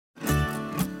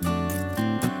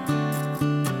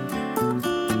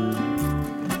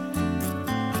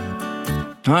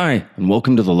Hi, and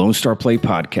welcome to the Lone Star Play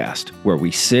Podcast, where we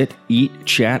sit, eat,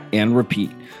 chat, and repeat.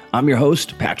 I'm your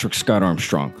host, Patrick Scott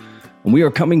Armstrong, and we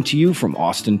are coming to you from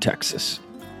Austin, Texas.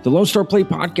 The Lone Star Play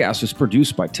Podcast is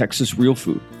produced by Texas Real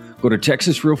Food. Go to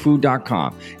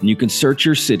texasrealfood.com, and you can search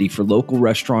your city for local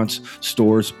restaurants,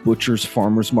 stores, butchers,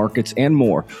 farmers markets, and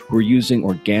more who are using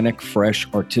organic, fresh,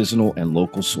 artisanal, and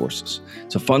local sources.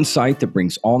 It's a fun site that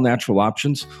brings all natural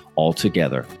options all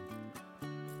together.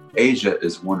 Asia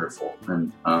is wonderful,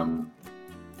 and I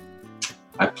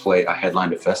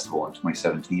headlined a festival in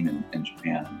 2017 in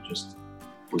Japan, and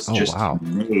was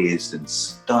amazed and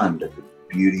stunned at the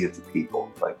beauty of the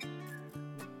people, like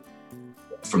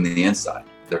from the inside,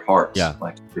 their hearts. Yeah.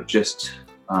 Like they're just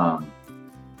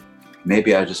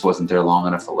maybe I just wasn't there long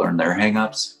enough to learn their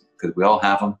hangups, because we all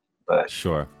have them. But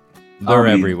sure, they're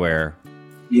everywhere.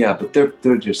 Yeah, but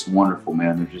they're just wonderful,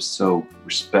 man. They're just so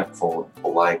respectful and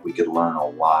polite. We could learn a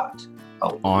lot.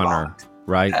 Honor,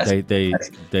 right?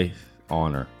 They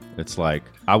honor. It's like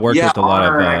I work with a lot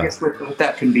of. I guess with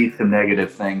that can be some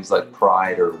negative things like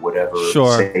pride or whatever.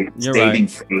 Sure, saving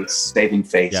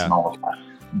face, and all of that.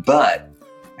 But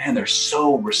man, they're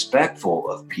so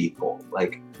respectful of people.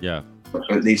 Like, yeah,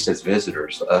 at least as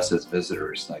visitors, us as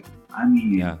visitors. Like, I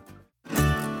mean, yeah.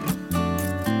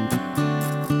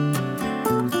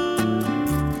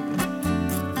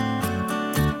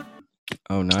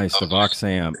 Oh, nice. The Vox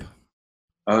amp.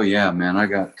 Oh yeah, man. I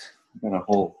got a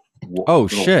whole. Oh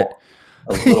shit.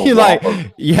 You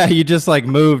you just like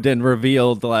moved and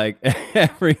revealed like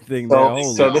everything.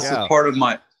 So this is part of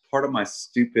my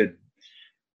stupid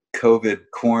COVID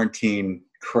quarantine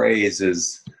craze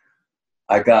is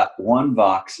I got one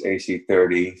Vox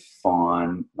AC30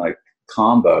 Fawn like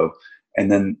combo, and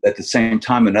then at the same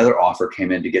time another offer came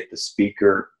in to get the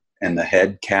speaker and the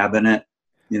head cabinet,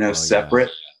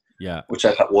 separate. Yeah. Which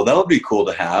I thought, well, that would be cool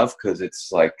to have, because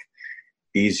it's like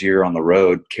easier on the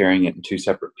road carrying it in two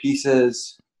separate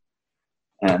pieces.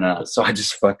 And so I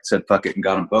just said fuck it and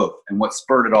got them both. And what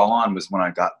spurred it all on was when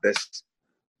I got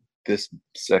this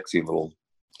sexy little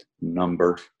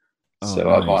number. Oh, so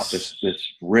nice. I bought this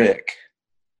Rick.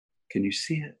 Can you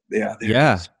see it? Yeah.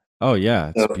 Yeah. Oh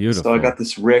yeah, it's beautiful. So I got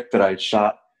this Rick that I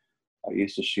shot. I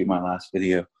used to shoot my last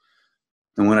video.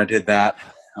 And when I did that,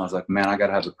 I was like, man, I got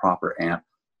to have the proper amp.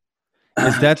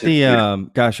 Is that the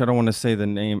gosh, I don't want to say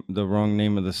the wrong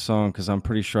name of the song, because I'm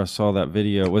pretty sure I saw that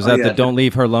video. Was that the Don't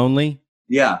Leave Her Lonely?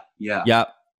 Yeah.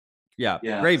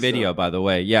 Great video, by the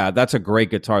way. Yeah, that's a great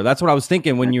guitar. That's what I was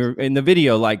thinking when you were in the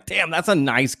video, like, damn, that's a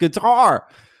nice guitar.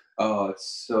 Oh,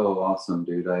 it's so awesome,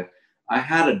 dude. I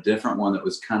had a different one that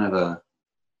was kind of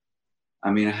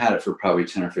I had it for probably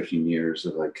 10 or 15 years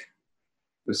of like,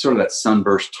 it was sort of that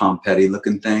Sunburst Tom Petty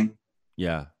looking thing.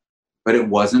 Yeah. But it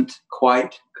wasn't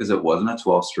quite, because it wasn't a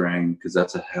 12-string, because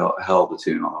that's a hell of a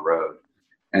tune on the road.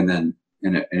 And then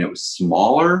it was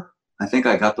smaller. I think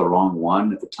I got the wrong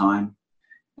one at the time,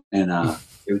 and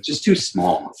it was just too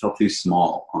small. It felt too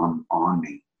small on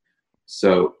me.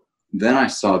 So then I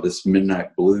saw this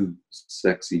Midnight Blue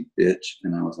sexy bitch,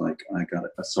 and I was like, I got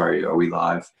it. Sorry, are we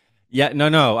live? Yeah,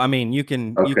 no. I mean, you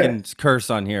can curse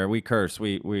on here. We curse.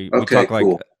 We talk like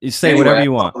cool. You say whatever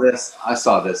you want. I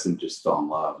saw this and just fell in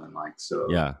love, and like so.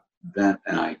 Yeah. Then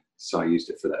I used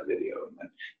it for that video, and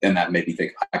then that made me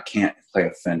think I can't play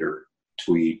a Fender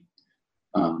Tweed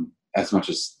as much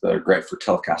as they're great for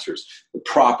Telecasters. The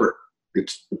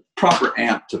proper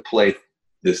amp to play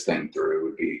this thing through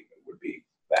would be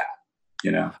that,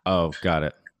 Oh, got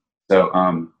it. So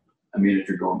if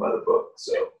you're going by the book,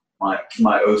 so.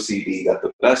 My OCD got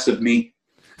the best of me,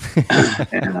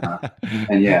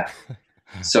 and yeah.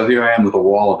 So here I am with a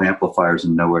wall of amplifiers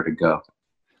and nowhere to go.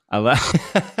 I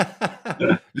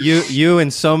love you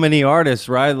and so many artists,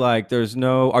 right? Like,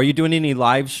 are you doing any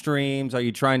live streams? Are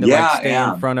you trying to stay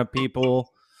in front of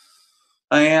people?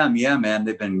 I am, yeah, man.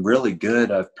 They've been really good.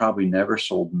 I've probably never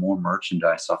sold more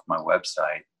merchandise off my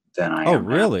website than I am. Oh,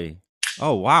 really? Now.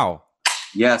 Oh, wow.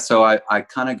 Yeah, so I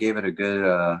kind of gave it a good.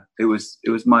 It was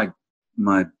my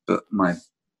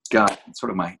guy, sort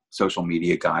of my social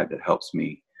media guy that helps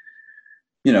me,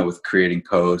 with creating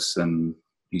posts, and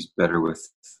he's better with,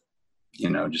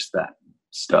 just that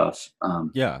stuff.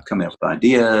 Coming up with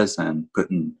ideas and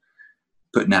putting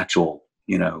actual,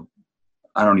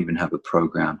 I don't even have a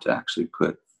program to actually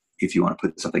put, if you want to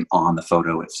put something on the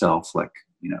photo itself, like,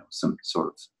 some sort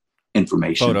of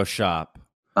information. Photoshop.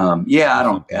 I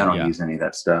don't use any of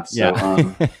that stuff. So,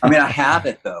 I have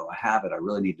it though. I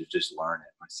really need to just learn it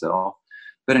myself.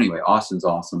 But anyway, Austin's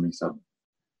awesome. He's a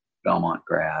Belmont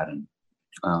grad, and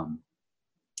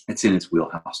it's in its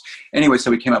wheelhouse. Anyway, so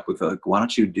we came up with why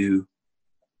don't you do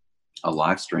a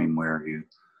live stream where you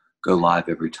go live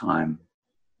every time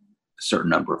certain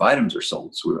number of items are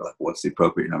sold. So we were like, what's the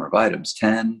appropriate number of items?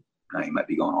 10. Now you might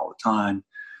be going all the time.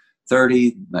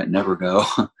 30 might never go.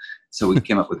 So we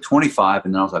came up with 25,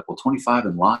 and then I was like, well, 25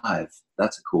 and live,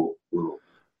 that's a cool little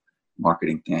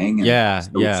marketing thing. And Yeah,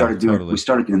 so totally. we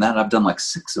started doing that. I've done like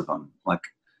 6 of them. Like,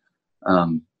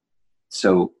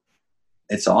 so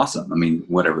it's awesome. I mean,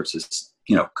 whatever, it's just,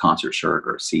 concert shirt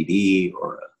or a CD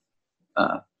or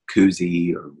a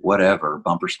koozie or whatever,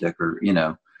 bumper sticker,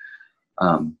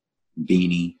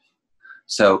 beanie.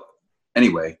 So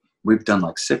anyway, we've done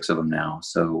like 6 of them now.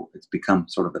 So it's become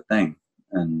sort of a thing.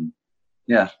 And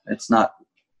yeah, it's not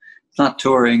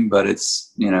touring, but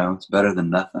it's, it's better than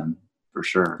nothing for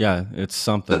sure. Yeah, it's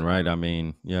something, right? I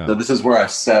mean, yeah. So this is where I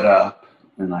set up,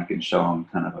 and I can show them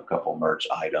kind of a couple merch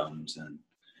items and,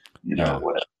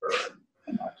 whatever.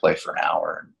 And I play for an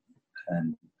hour,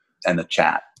 and the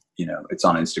chat, it's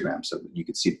on Instagram, so you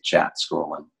can see the chat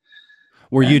scrolling.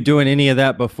 Were you doing any of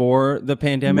that before the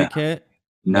pandemic hit?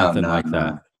 Nothing like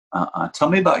that. Tell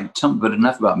me but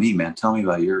enough about me, man. Tell me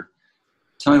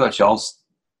about y'all's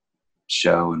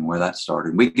show and where that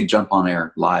started. We can jump on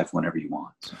air live whenever you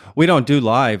want. We don't do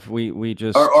live. We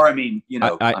just, or I mean,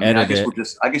 I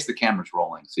guess the camera's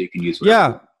rolling, so you can use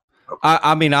whatever. Yeah. Okay.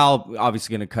 I mean, I'll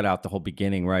obviously going to cut out the whole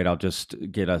beginning, right? I'll just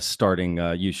get us starting.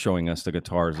 You showing us the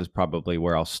guitars is probably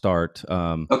where I'll start.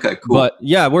 Okay, cool. But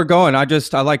yeah, we're going. I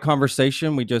like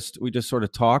conversation. We just sort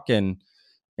of talk and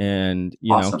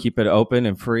awesome. Keep it open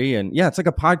and free. And yeah, it's like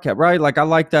a podcast, right? Like, I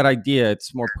like that idea.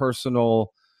 It's more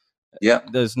personal. Yeah.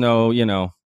 There's no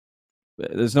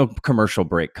commercial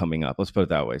break coming up. Let's put it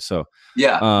that way. So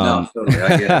yeah, no, totally.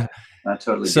 I get it. I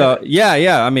totally so get it.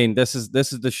 yeah. I mean, this is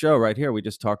the show right here. We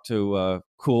just talk to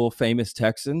cool, famous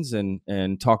Texans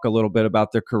and talk a little bit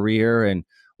about their career and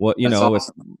what awesome.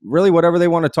 It's really whatever they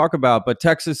want to talk about. But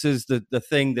Texas is the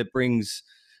thing that brings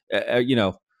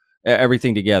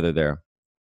everything together there.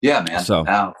 Yeah, man. So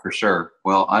for sure.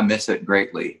 Well, I miss it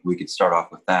greatly. We could start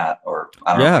off with that, or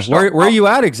I don't know. Where are you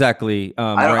at exactly?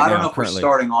 I don't know if we're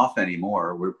starting off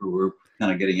anymore. We're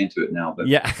kind of getting into it now, but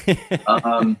yeah.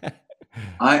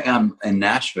 I am in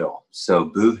Nashville, so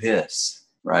boo hiss,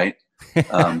 right?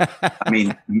 I mean,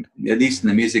 at least in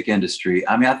the music industry.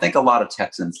 I mean, I think a lot of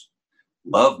Texans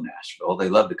love Nashville. They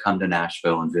love to come to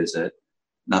Nashville and visit.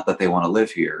 Not that they want to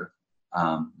live here.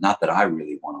 Not that I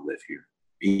really want to live here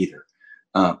either.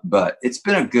 But it's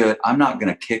been I'm not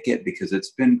going to kick it because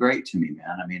it's been great to me,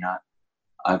 man. I mean,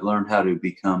 I've learned how to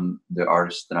become the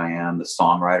artist that I am, the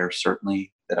songwriter,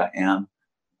 certainly, that I am.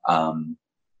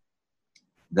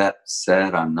 That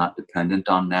said, I'm not dependent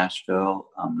on Nashville.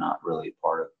 I'm not really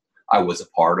I was a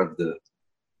part of the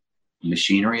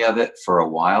machinery of it for a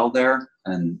while there.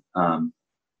 And,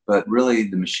 but really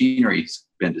the machinery's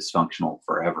been dysfunctional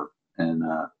forever. And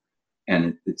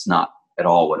it's not at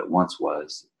all what it once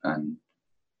was. And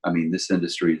I mean, the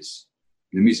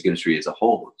music industry as a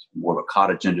whole, it's more of a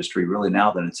cottage industry really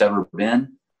now than it's ever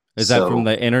been. Is that from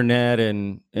the internet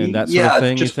and that sort of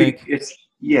thing, you think?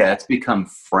 It's become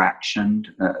fractioned,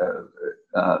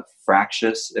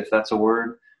 fractious, if that's a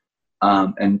word.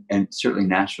 And certainly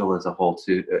Nashville as a whole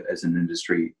too, as an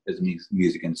industry, as a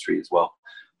music industry as well,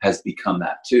 has become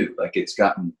that too. Like, it's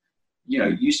gotten,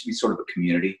 it used to be sort of a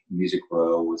community. Music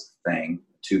Row was the thing,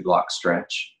 a 2-block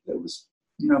stretch that was,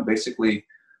 basically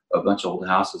a bunch of old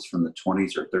houses from the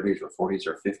 20s or 30s or 40s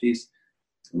or 50s,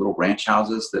 little ranch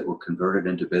houses that were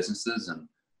converted into businesses.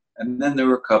 And then there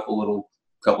were a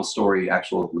couple story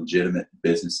actual legitimate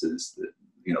businesses that,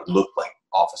 looked like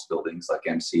office buildings like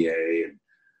MCA,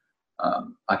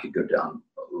 and I could go down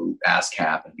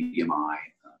ASCAP and BMI.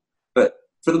 But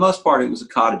for the most part, it was a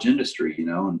cottage industry,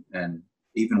 and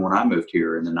even when I moved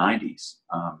here in the 90s.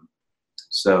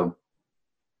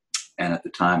 And at the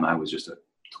time I was just a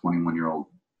 21-year-old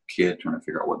kid trying to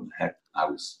figure out what the heck I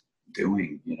was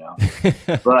doing,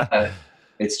 But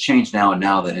it's changed now, and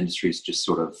now the industry is just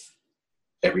sort of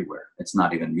everywhere. It's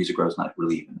not even, Music Row is not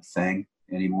really even a thing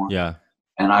anymore. Yeah.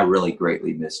 And I really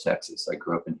greatly miss Texas. I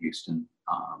grew up in Houston.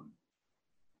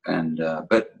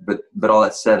 But all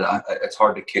that said, it's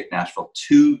hard to kick Nashville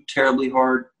too terribly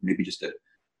hard. Maybe just a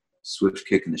swift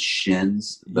kick in the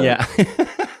shins. But, yeah.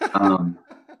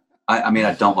 I mean,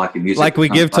 I don't like the music. Like we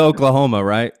give to Oklahoma,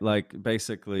 right? Like,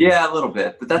 basically. Yeah, a little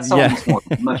bit, but that's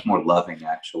much more loving,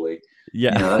 actually.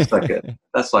 Yeah.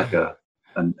 That's like a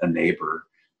neighbor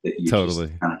that you totally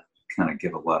just kind of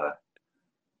give a lot of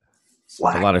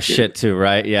flack, a lot of shit to,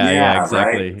 right? Yeah,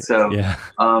 exactly. Right? So,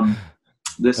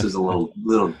 this is a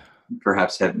little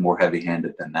perhaps more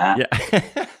heavy-handed than that. Yeah.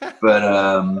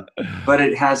 but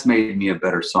it has made me a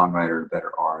better songwriter, a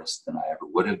better artist than I ever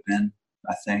would have been,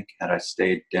 I think, had I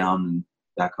stayed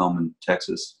back home in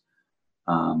Texas.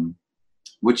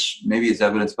 which maybe is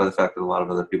evidenced by the fact that a lot of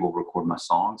other people record my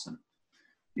songs, and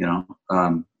you're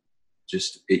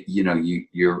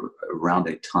around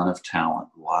a ton of talent,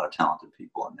 a lot of talented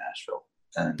people in Nashville,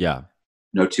 and Yeah.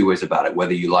 no two ways about it.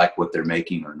 Whether you like what they're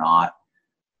making or not,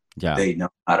 Yeah. they know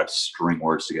how to string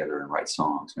words together and write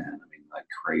songs, man. I mean, like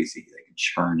crazy. They can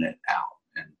churn it out.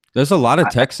 And There's a lot of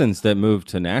Texans that moved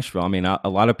to Nashville. I mean, a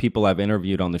lot of people I've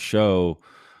interviewed on the show,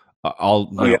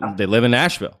 they live in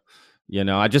Nashville.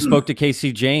 I just spoke to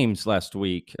Casey James last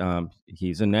week.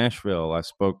 He's in Nashville. I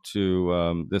spoke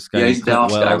to this guy. Yeah, he's a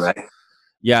Dallas guy, right?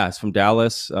 Yeah, it's from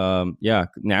Dallas.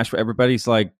 Nashville. Everybody's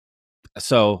like,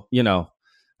 so,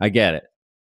 I get it.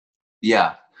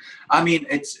 Yeah. I mean,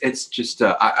 it's just,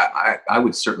 I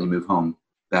would certainly move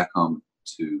back home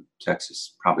to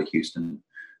Texas, probably Houston,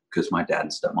 because my dad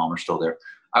and stepmom are still there.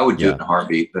 I would do it in a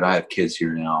heartbeat, but I have kids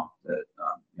here now that,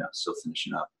 still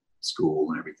finishing up school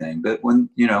and everything. But when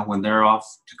they're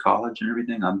off to college and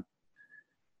everything, I'm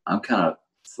kind of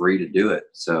free to do it.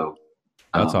 So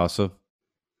that's awesome.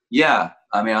 Yeah.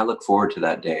 I mean, I look forward to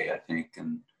that day, I think.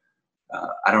 And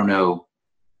I don't know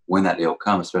when that day will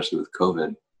come, especially with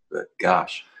COVID, but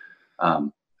gosh.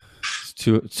 It's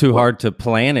too hard to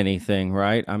plan anything,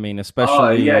 right? I mean,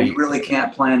 especially you really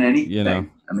can't plan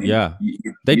anything. I mean,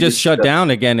 they just shut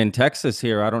down again in Texas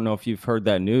here. I don't know if you've heard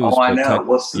that news. Oh, I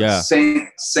know.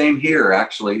 Same here,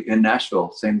 actually, in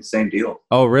Nashville. Same deal.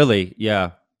 Oh, really?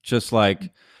 Yeah, just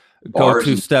like go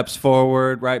 2 steps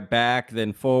forward, right back,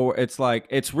 then forward. It's like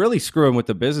it's really screwing with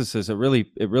the businesses. It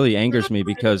really angers me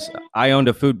because I owned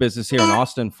a food business here in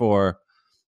Austin for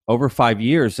over 5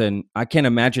 years, and I can't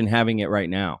imagine having it right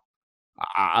now.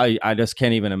 I just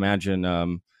can't even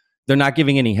imagine. They're not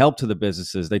giving any help to the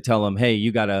businesses. They tell them, hey,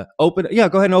 you got to open. Yeah,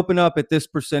 go ahead and open up at this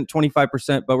percent,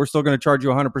 25%, but we're still going to charge you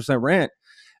 100% rent.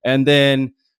 And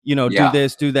then, do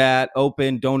this, do that,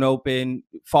 open, don't open,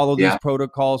 follow these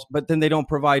protocols. But then they don't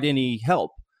provide any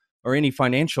help or any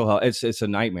financial help. It's a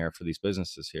nightmare for these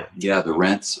businesses here. Yeah, the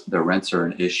rents are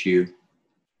an issue.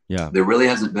 Yeah. There really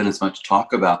hasn't been as much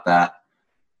talk about that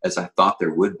as I thought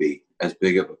there would be, as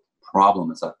big of a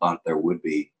problem as I thought there would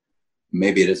be.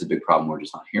 Maybe it is a big problem. We're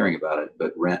just not hearing about it.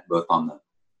 But rent, both on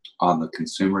the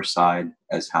consumer side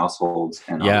as households,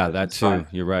 and that too. Side.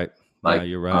 You're right. Yeah,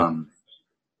 you're right.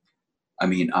 I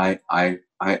mean, I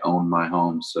own my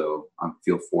home, so I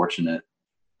feel fortunate.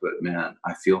 But man,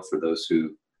 I feel for those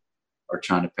who are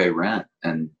trying to pay rent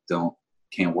and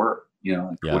can't work.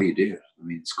 What do you do? I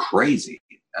mean, it's crazy.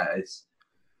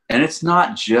 It's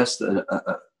not just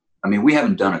I mean, we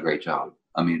haven't done a great job.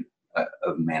 I mean,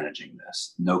 of managing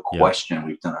this. No question.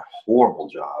 We've done a horrible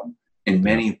job in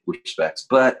many respects,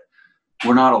 but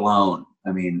we're not alone.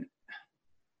 I mean,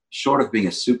 short of being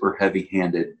a super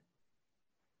heavy-handed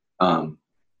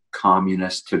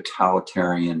communist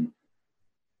totalitarian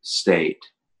state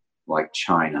like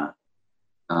China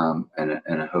and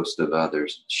a host of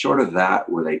others, short of that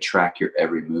where they track your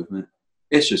every movement,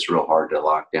 it's just real hard to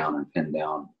lock down and pin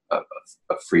down a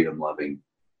freedom-loving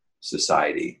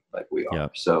society like we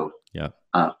are. So,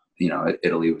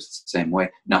 Italy was the same way.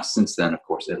 Now, since then, of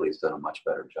course, Italy's done a much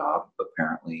better job,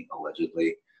 apparently,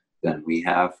 allegedly, than we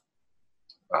have.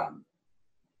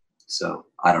 So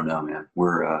I don't know, man.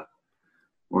 We're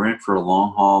in for a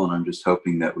long haul, and I'm just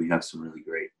hoping that we have some really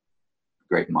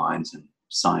great minds in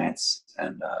science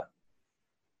and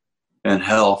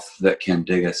health that can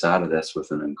dig us out of this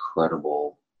with an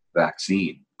incredible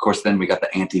vaccine. Of course, then we got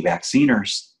the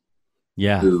anti-vacciners.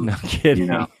 Yeah, who, no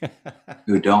kidding.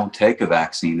 Who don't take a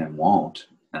vaccine and won't.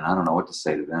 And I don't know what to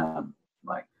say to them.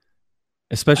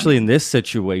 Especially in this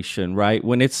situation, right?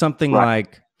 When it's something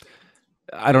like,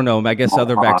 I don't know, I guess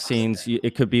other vaccines,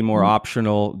 it could be more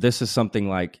optional. This is something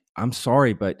like, I'm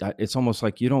sorry, but it's almost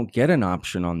like you don't get an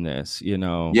option on this,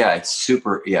 Yeah,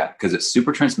 because it's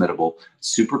super transmittable,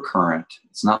 super current.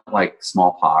 It's not like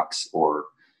smallpox or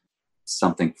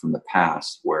something from the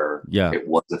past where it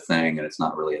was a thing and it's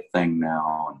not really a thing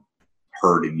now, and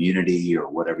herd immunity or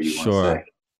whatever you want to say.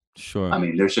 Sure. I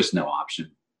mean, there's just no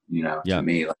option, to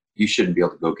me. Like, you shouldn't be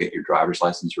able to go get your driver's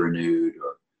license renewed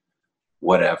or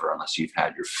whatever unless you've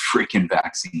had your freaking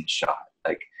vaccine shot.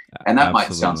 And that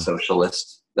might sound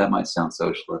socialist.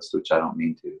 Which I don't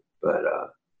mean to, but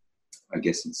I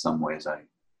guess in some ways I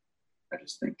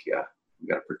just think, we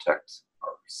got to protect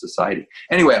our society.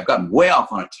 Anyway, I've gotten way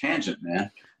off on a tangent,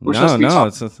 man. We're supposed to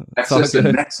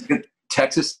be talking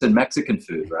Texas and Mexican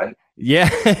food, right? Yeah.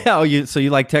 So you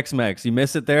like Tex-Mex? You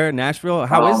miss it there, Nashville?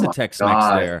 How is the Tex-Mex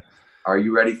there? Are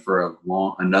you ready for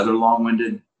another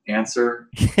long-winded answer?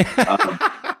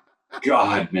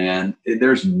 God, man,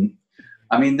 there's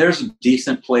a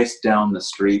decent place down the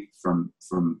street from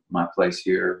my place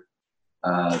here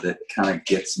that kind of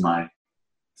gets my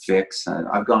fix.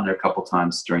 I've gone there a couple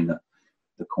times during the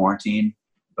quarantine,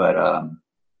 but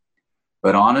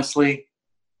honestly,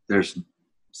 there's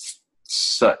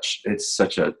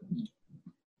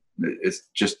it's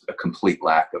just a complete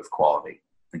lack of quality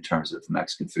in terms of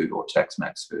Mexican food or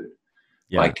Tex-Mex food.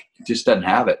 Yeah. Like, it just doesn't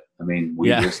have it. I mean, we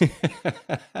just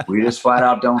flat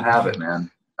out don't have it, man.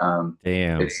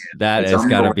 Damn, that has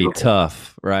got to be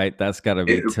tough, right? That's got to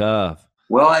be tough.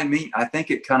 Well, I mean, I think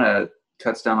it kind of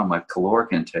cuts down on my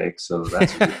caloric intake, so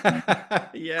that's a good thing.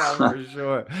 Yeah, for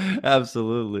sure.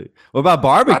 Absolutely. What about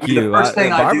barbecue? I mean, the first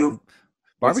thing I do,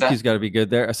 barbecue's got to be good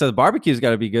there. I said the barbecue's got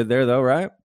to be good there, though, right?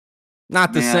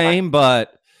 Not the same,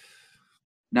 but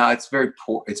no, it's very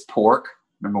pork. It's pork,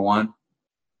 number one.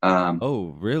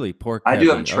 Oh, really? Pork? I do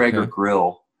have a Traeger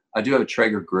grill.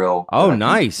 Oh,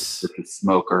 nice. With the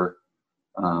smoker.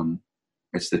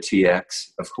 It's the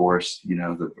TX, of course. You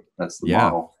know, that's the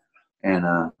model.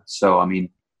 And so, I mean,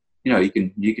 you know, you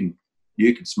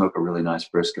can smoke a really nice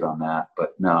brisket on that.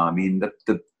 But no, I mean,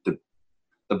 the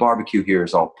barbecue here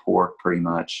is all pork, pretty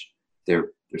much. Their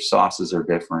sauces are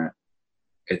different.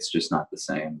 It's just not the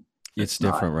same. It's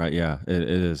different, right? Yeah, it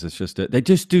is. It's just they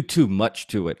just do too much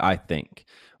to it, I think.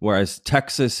 Whereas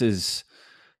Texas is,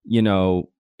 you know,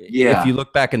 if you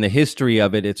look back in the history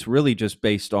of it, it's really just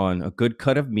based on a good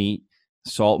cut of meat,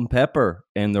 salt and pepper,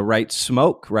 and the right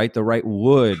smoke, right? The right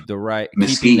wood, the right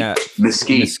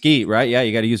mesquite, right? Yeah,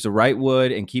 you got to use the right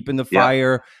wood and keeping the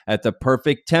fire at the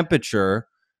perfect temperature,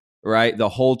 right? The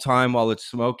whole time while it's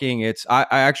smoking.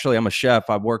 I'm a chef.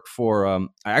 I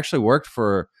actually worked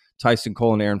for Tyson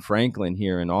Cole and Aaron Franklin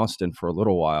here in Austin for a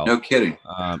little while. No kidding.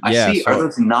 I see. Are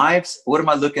those knives? What am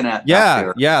I looking at?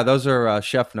 Yeah. Those are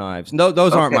chef knives. No,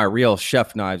 those aren't my real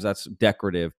chef knives. That's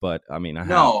decorative. But I mean,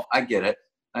 I get it.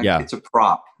 It's a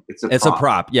prop. It's a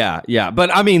prop. Yeah.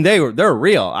 But I mean, they're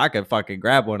real. I could fucking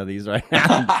grab one of these right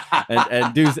now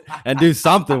and do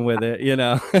something with it, you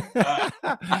know.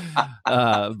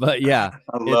 But yeah,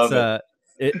 I love it.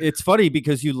 It's funny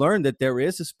because you learn that there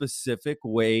is a specific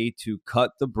way to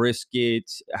cut the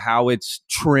brisket, how it's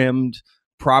trimmed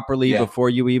properly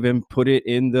before you even put it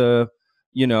in the,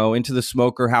 you know, into the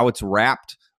smoker, how it's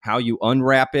wrapped, how you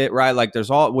unwrap it, right? Like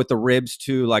there's all with the ribs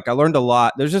too. Like I learned a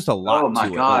lot. There's just a lot. Oh my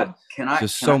God. Can I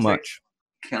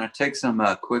take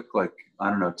some quick, like, I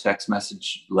don't know, text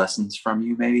message lessons from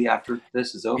you maybe after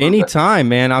this is over? Anytime,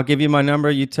 man. I'll give you my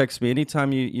number. You text me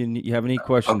anytime you have any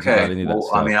questions about any of that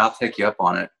stuff. I mean, I'll take you up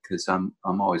on it because I'm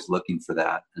always looking for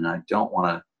that, and I don't want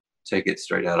to take it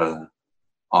straight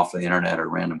off the internet or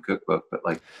random cookbook, but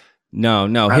like.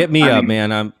 No, hit me up,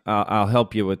 man. I'll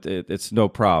help you with it. It's no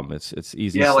problem. It's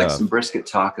easy. Yeah, stuff. Like some brisket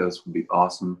tacos would be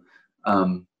awesome.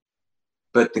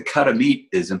 But the cut of meat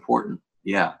is important.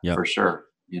 Yeah, for sure.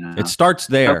 You know, it starts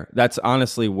there. That's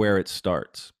honestly where it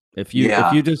starts. If you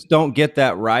just don't get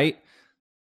that right,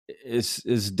 it's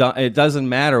done. It doesn't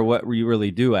matter what you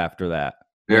really do after that.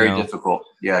 Very difficult.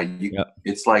 Yeah,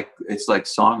 it's like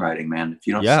songwriting, man. If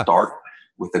you don't start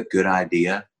with a good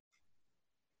idea,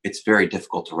 it's very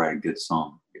difficult to write a good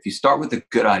song. If you start with a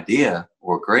good idea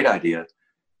or a great idea,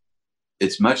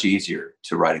 it's much easier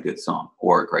to write a good song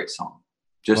or a great song.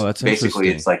 Just basically,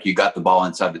 it's like you got the ball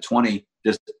inside the 20.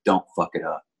 Just don't fuck it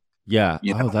up. Yeah.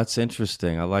 You know? That's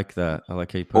interesting. I like that. I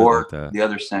like how you put it like that. The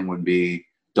other saying would be,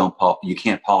 you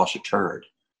can't polish a turd.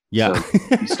 Yeah.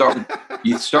 So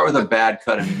you start with a bad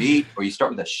cut of meat, or you start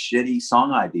with a shitty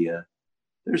song idea.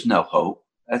 There's no hope.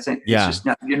 It's just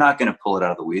you're not going to pull it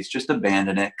out of the weeds. Just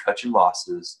abandon it, cut your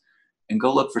losses, and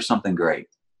go look for something great.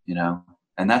 You know,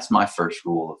 and that's my first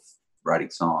rule of writing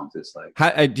songs. It's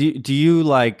like, do you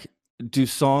like? Do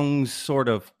songs sort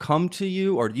of come to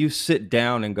you, or do you sit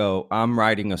down and go, I'm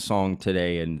writing a song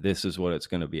today and this is what it's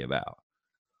going to be about?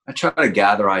 I try to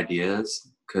gather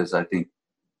ideas because I think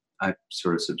I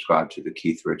sort of subscribe to the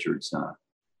Keith Richards,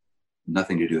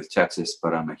 nothing to do with Texas,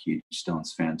 but I'm a huge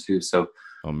Stones fan too. So,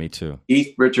 me too.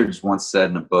 Keith Richards once said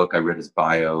in a book, I read his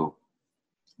bio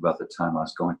about the time I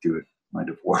was going through my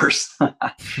divorce.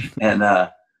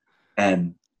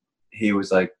 and he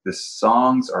was like, the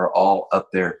songs are all up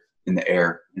there in the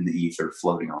air, in the ether,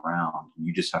 floating around.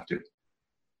 You just have to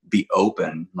be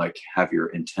open, like have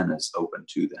your antennas open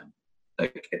to them.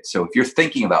 Like, so if you're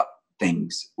thinking about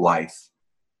things, life,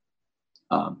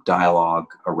 dialogue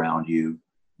around you,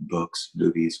 books,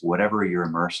 movies, whatever you're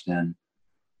immersed in,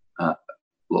 a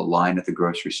line at the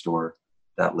grocery store,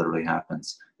 that literally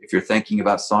happens. If you're thinking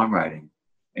about songwriting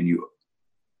and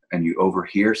you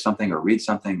overhear something or read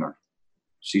something or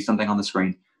see something on the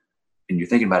screen and you're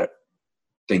thinking about it,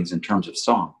 things in terms of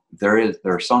song, there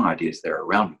are song ideas there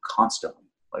around you constantly.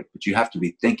 Like, but you have to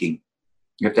be thinking,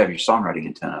 you have to have your songwriting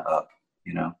antenna up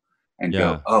and Yeah.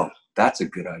 go, oh, that's a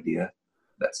good idea.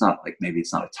 That's not like, maybe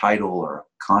it's not a title or a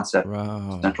concept,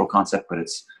 Wow. central concept, but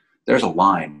there's a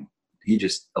line.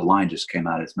 A line just came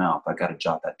out of his mouth. I got to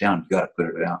jot that down. You got to put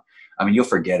it down. I mean, you'll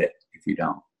forget it if you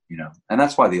don't, and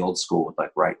that's why the old school would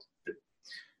like write.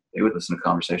 They would listen to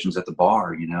conversations at the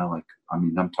bar, like, I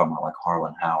mean, I'm talking about like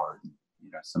Harlan Howard,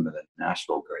 some of the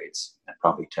Nashville greats and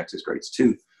probably Texas greats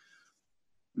too.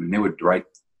 I mean, they would write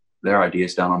their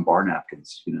ideas down on bar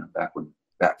napkins, back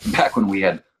when we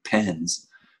had pens.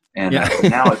 And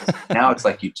now it's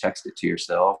like you text it to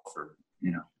yourself, or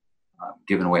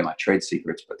giving away my trade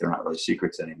secrets, but they're not really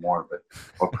secrets anymore.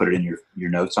 Or put it in your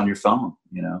notes on your phone.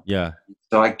 Yeah.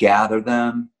 So I gather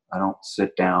them. I don't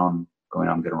sit down going,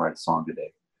 I'm going to write a song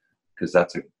today, because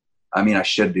I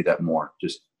should do that more,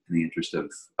 just in the interest of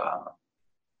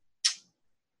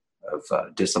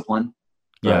discipline.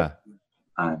 Yeah.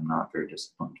 I'm not very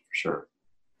disciplined, for sure.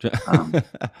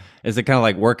 Is it kind of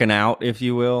like working out, if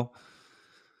you will?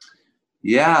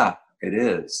 Yeah, it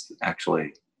is,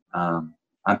 actually. I'm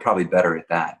probably better at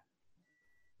that,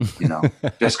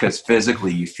 just because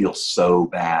physically you feel so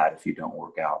bad if you don't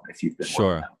work out, if you've been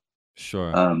working out.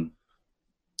 Sure.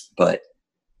 But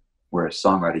whereas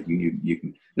songwriting, you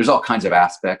can, there's all kinds of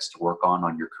aspects to work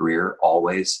on your career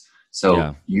always.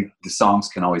 So the songs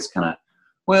can always kind of,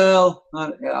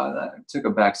 that took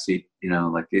a backseat,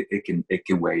 like it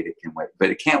can wait, but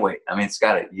it can't wait. I mean,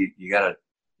 you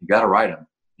gotta write them,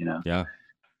 Yeah.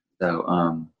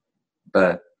 So,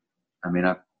 but I mean,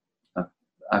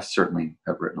 I've certainly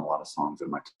have written a lot of songs in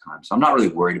my time, so I'm not really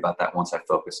worried about that. Once I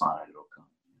focus on it, it'll come.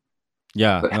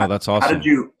 Yeah. But That's awesome. How did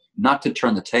you, not to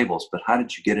turn the tables, but how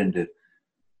did you get into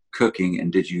cooking?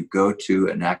 And did you go to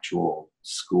an actual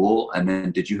school? And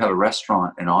then did you have a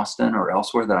restaurant in Austin or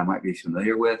elsewhere that I might be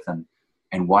familiar with? And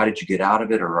why did you get out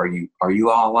of it? Or are you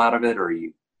all out of it? Or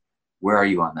where are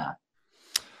you on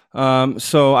that?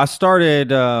 So I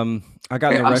started, I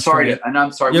got in the restaurant.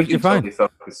 I'm sorry. You're We can fine. totally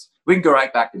focus. We can go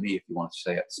right back to me if you want to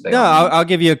stay No, on. I'll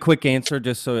give you a quick answer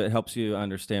just so it helps you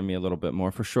understand me a little bit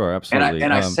more, for sure. Absolutely.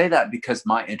 And I say that because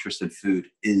my interest in food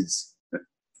is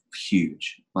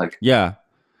huge. Like, yeah,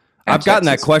 I've gotten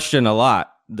that question a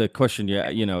lot. The question,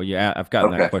 I've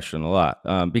gotten that question a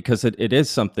lot, because it is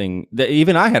something that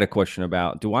even I had a question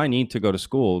about. Do I need to go to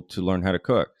school to learn how to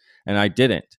cook? And I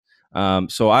didn't.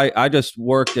 So I just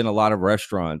worked in a lot of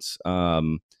restaurants.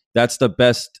 That's the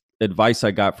best advice I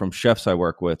got from chefs I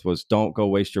work with, was don't go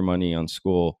waste your money on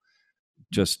school.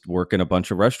 Just work in a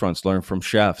bunch of restaurants, learn from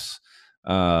chefs.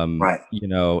 Right.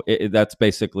 That's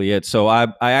basically it. So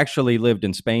I actually lived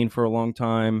in Spain for a long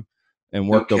time and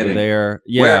worked over there.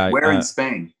 Yeah. Where in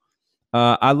Spain?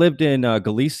 I lived in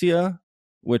Galicia,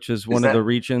 which is one of the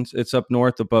regions. It's up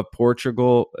north above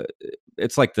Portugal.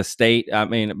 It's like the state. I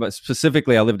mean, but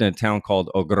specifically, I lived in a town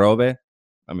called Ogrove.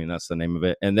 I mean, that's the name of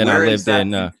it. And then I lived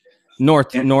in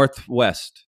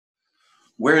northwest.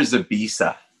 Where is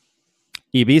Ibiza?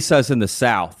 Ibiza is in the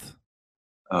south.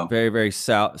 Oh. Very, very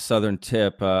southern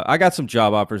tip. I got some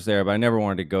job offers there, but I never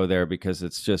wanted to go there because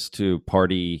it's just too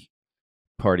party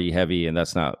heavy, and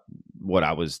that's not what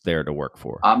I was there to work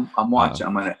for. I'm watching.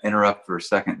 I'm going to interrupt for a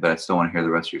second, but I still want to hear the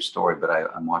rest of your story. But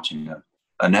I'm watching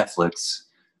a Netflix.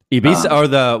 Ibiza, or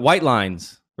the White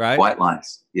Lines, right? White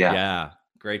Lines. Yeah. Yeah.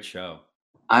 Great show.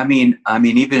 I mean,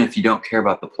 even if you don't care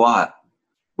about the plot,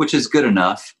 which is good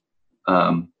enough.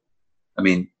 I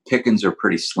mean, pickings are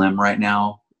pretty slim right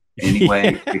now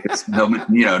anyway, because nobody's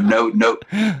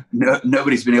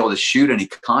been able to shoot any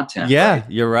content. Yeah, right?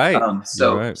 You're right.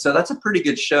 So that's a pretty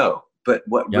good show. But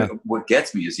what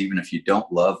gets me is, even if you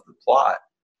don't love the plot,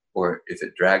 or if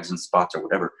it drags in spots or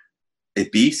whatever,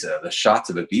 Ibiza, the shots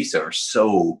of Ibiza are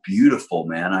so beautiful,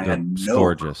 man. I had no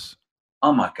gorgeous.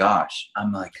 Oh my gosh.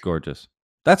 I'm like, gorgeous.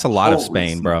 That's a lot of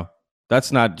Spain, bro.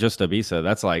 That's not just Ibiza.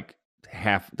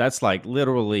 That's like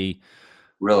literally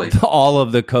really all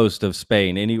of the coast of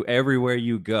Spain. And everywhere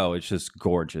you go, it's just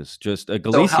gorgeous. Just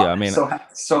Galicia.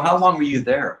 So how long were you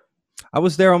there? I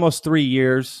was there almost 3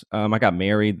 years. I got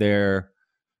married there,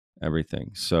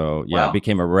 everything. So yeah, I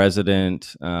became a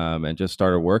resident, and just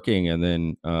started working, and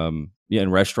then in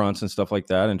restaurants and stuff like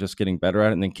that, and just getting better at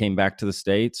it. And then came back to the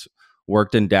States,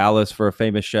 worked in Dallas for a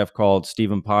famous chef called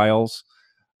Stephen Piles.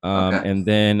 And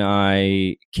then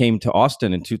I came to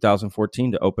Austin in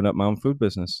 2014 to open up my own food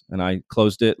business, and I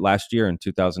closed it last year in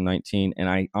 2019. And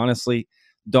I honestly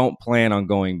don't plan on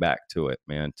going back to it,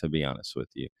 man, to be honest with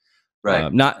you.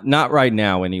 Right. Not right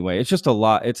now anyway. It's just a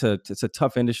lot. It's a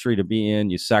tough industry to be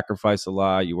in. You sacrifice a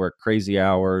lot. You work crazy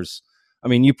hours. I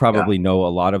mean, you probably know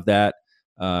a lot of that.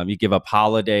 You give up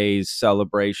holidays,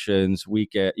 celebrations,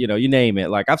 weekend, you name it.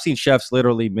 Like, I've seen chefs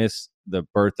literally miss the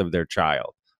birth of their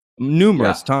child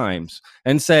numerous times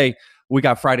and say, we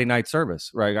got Friday night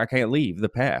service, right? I can't leave the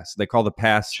pass. They call the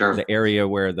pass the area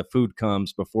where the food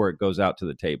comes before it goes out to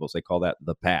the tables. They call that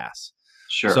the pass.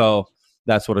 Sure. So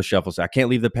that's what a shuffle says. I can't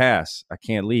leave the pass. I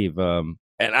can't leave. And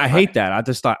I hate that. I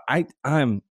just thought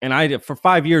for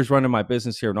 5 years running my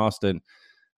business here in Austin,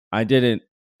 I didn't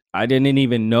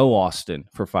even know Austin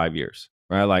for 5 years,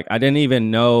 right? Like I didn't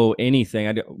even know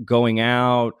anything. Going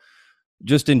out,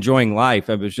 just enjoying life.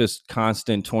 I was just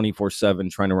constant 24/7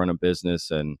 trying to run a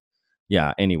business. And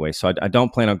yeah, anyway, so I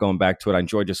don't plan on going back to it. I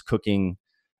enjoy just cooking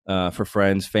for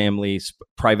friends, families,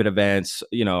 private events.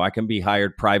 You know, I can be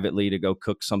hired privately to go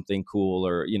cook something cool,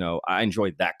 or, you know, I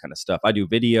enjoy that kind of stuff. I do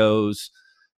videos,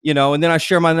 you know, and then I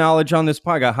share my knowledge on this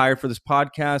pod. I got hired for this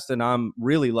podcast, and I'm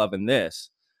really loving this.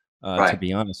 To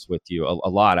be honest with you, a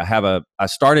lot. I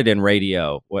started in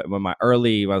radio when I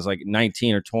was like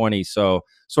 19 or 20. So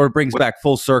sort of brings back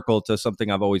full circle to something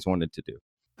I've always wanted to do.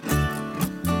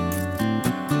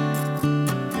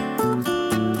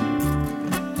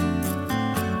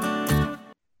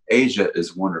 Asia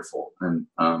is wonderful. And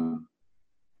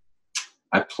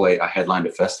I headlined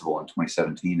a festival in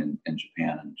 2017 in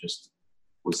Japan, and just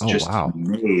was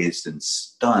amazed and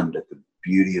stunned at the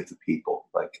beauty of the people.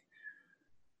 Like,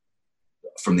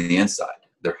 from the inside,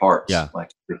 their hearts,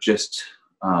 like they're just,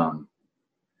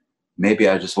 maybe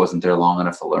I just wasn't there long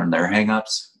enough to learn their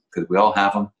hangups, because we all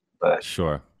have them, but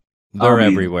sure. They're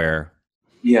everywhere.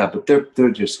 Yeah. But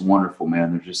they're just wonderful,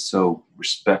 man. They're just so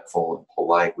respectful and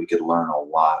polite. We could learn a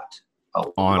lot.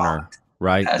 Honor,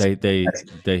 right?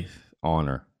 They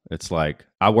honor. It's like,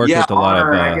 I work with a lot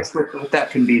of, I guess with that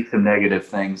can be some negative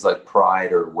things like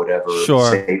pride or whatever.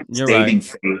 Sure.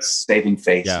 Saving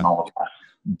face and all of that.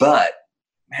 But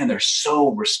man, they're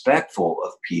so respectful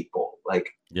of people. Like,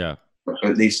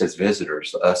 at least as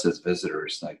visitors, us as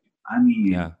visitors. Like, I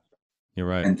mean, you're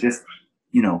right. And just,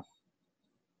 you know,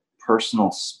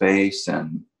 personal space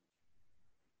and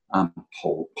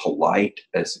polite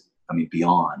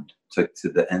beyond to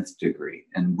the nth degree.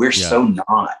 And we're so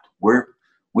not.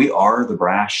 We are the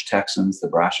brash Texans, the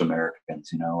brash Americans,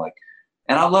 you know, like,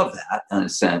 and I love that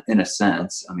in a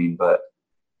sense. I mean, but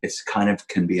it's kind of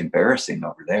can be embarrassing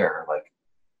over there, like,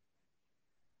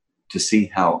 to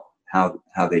see how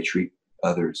they treat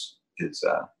others is,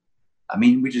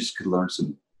 we just could learn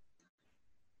some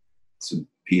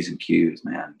P's and Q's,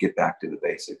 man. Get back to the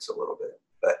basics a little bit.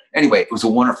 But anyway, it was a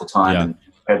wonderful time. And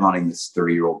headlining this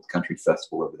 30-year-old country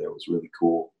festival over there was really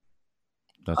cool.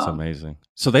 That's amazing.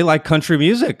 So they like country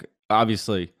music,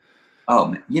 obviously. Oh,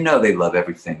 man, you know, they love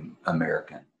everything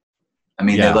American. I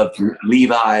mean, they love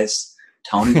Levi's,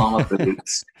 Tony Lama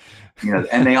boots, you know,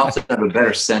 and they also have a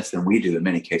better sense than we do in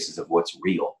many cases of what's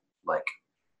real. Like,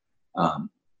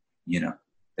 you know,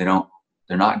 they're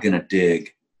not going to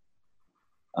dig,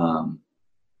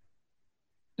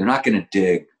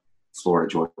 Florida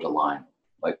Georgia line.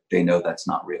 Like, they know that's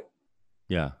not real.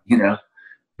 Yeah. You know,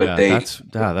 but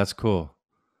that's cool.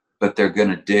 But they're going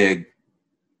to dig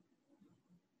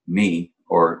me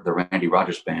or the Randy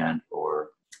Rogers Band or,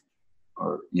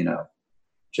 you know,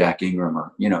 Jack Ingram,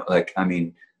 or, you know, like, I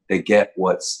mean, they get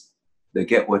what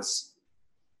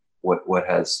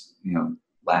has, you know,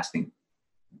 lasting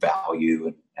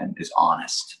value and is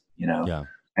honest, you know,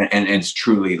 and it's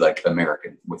truly like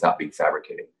American without being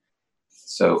fabricated.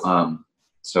 So,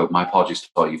 so my apologies to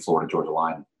all you Florida Georgia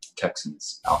Line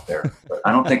Texans out there, but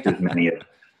I don't think there's many of,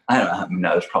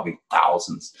 there's probably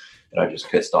thousands that I just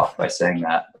pissed off by saying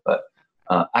that, but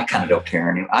I kind of don't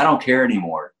care I don't care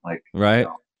anymore. Like, right. You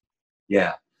know,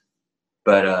 yeah.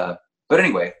 But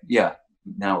anyway,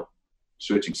 now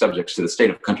switching subjects to the state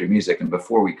of country music, and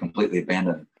before we completely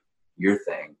abandon your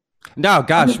thing. No,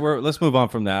 gosh, let's move on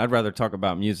from that. I'd rather talk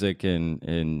about music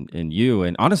and you.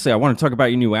 And honestly, I want to talk about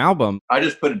your new album. I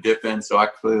just put a dip in, so I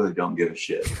clearly don't give a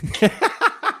shit.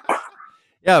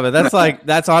 Yeah, but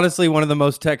that's honestly one of the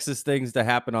most Texas things to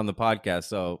happen on the podcast.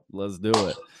 So let's do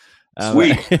it.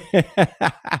 Sweet.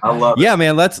 I love it. Yeah,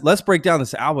 man, let's break down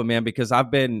this album, man, because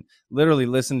I've been literally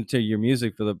listening to your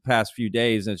music for the past few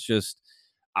days. And it's just,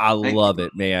 I love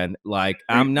it, man. Like,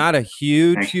 I'm not a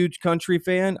huge country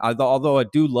fan, although I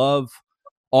do love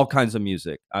all kinds of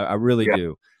music. I really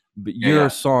do. But your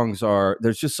songs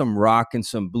there's just some rock and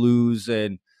some blues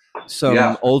and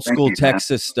some old school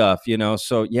Texas stuff, you know?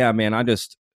 So yeah, man, I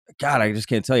just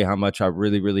can't tell you how much I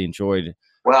really, really enjoyed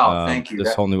thank you.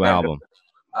 This whole new album.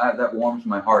 That warms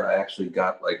my heart. I actually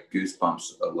got like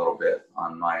goosebumps a little bit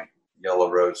on my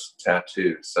Yellow Rose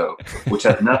tattoo. So, which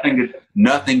has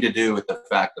nothing to do with the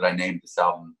fact that I named this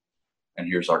album. And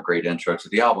here's our great intro to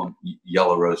the album,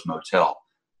 Yellow Rose Motel.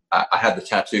 I had the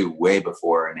tattoo way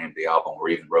before I named the album, or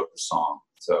even wrote the song.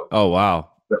 So, oh wow,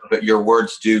 but your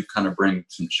words do kind of bring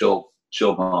some chill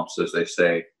bumps, as they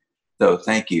say. So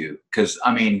thank you. Because,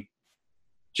 I mean,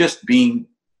 just being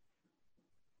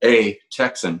a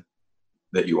Texan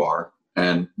that you are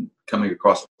and coming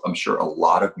across, I'm sure, a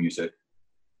lot of music,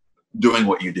 doing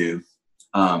what you do,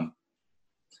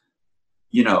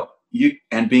 you know,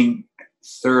 and being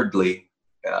thirdly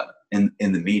in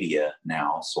the media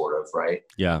now, sort of, right?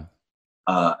 Yeah.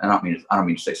 And I don't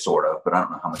mean to say sort of, but I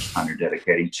don't know how much time you're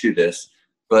dedicating to this.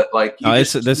 But like,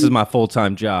 this is my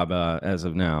full-time job as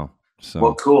of now. So.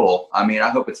 Well, cool. I mean, I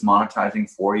hope it's monetizing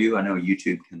for you. I know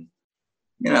YouTube can,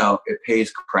 you know, it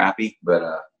pays crappy,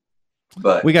 but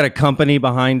we got a company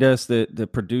behind us that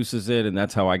produces it, and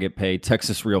that's how I get paid.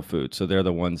 Texas Real Food. So they're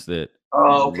the ones that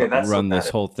run this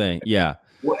whole thing. Yeah.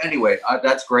 Well, anyway,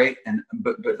 that's great. And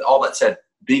but all that said,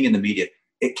 being in the media,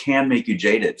 it can make you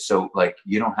jaded. So like,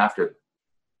 you don't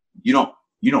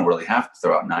really have to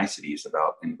throw out niceties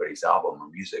about anybody's album or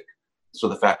music. So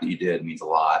the fact that you did means a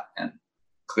lot. And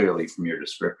clearly from your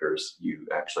descriptors, you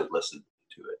actually listened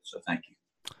to it. So thank you.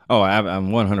 Oh, I'm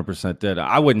 100% did.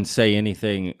 I wouldn't say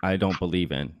anything I don't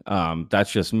believe in.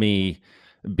 That's just me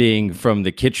being from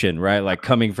the kitchen, right? Like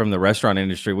coming from the restaurant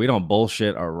industry, we don't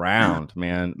bullshit around,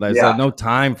 man. There's no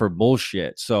time for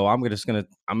bullshit. So I'm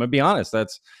gonna be honest.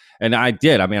 And I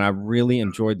did. I mean, I really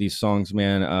enjoyed these songs,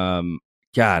 man.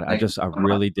 God, I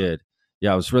really did.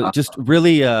 Yeah, I was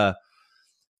really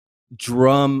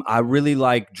drum. I really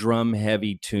like drum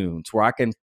heavy tunes where I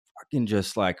can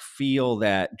just like feel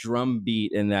that drum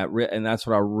beat and and that's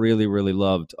what I really, really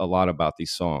loved a lot about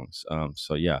these songs.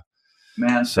 So yeah,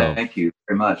 man, thank you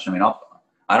very much. I mean,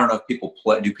 I don't know if people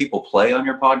play. Do people play on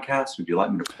your podcast? Would you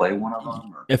like me to play one of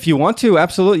them? Or? If you want to,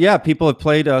 absolutely. Yeah, people have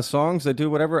played songs that do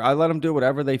whatever. I let them do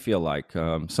whatever they feel like.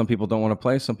 Some people don't want to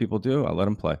play. Some people do. I let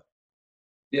them play.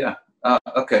 Yeah.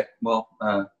 Okay. Well,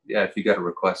 yeah, if you got a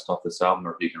request off this album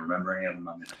or if you can remember any of them,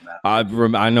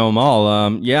 I know them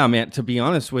all. Yeah, man, to be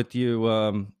honest with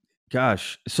you,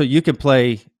 gosh, so you can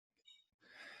play,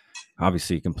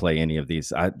 obviously you can play any of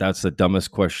these. That's the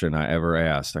dumbest question I ever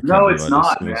asked. No, it's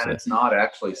not, man. It's not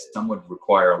actually. Some would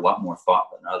require a lot more thought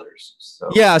than others. So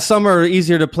yeah, some are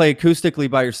easier to play acoustically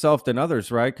by yourself than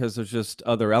others, right? Because there's just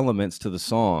other elements to the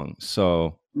song.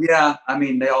 So yeah, I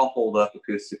mean, they all hold up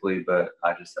acoustically, but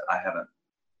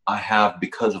I have,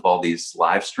 because of all these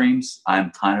live streams,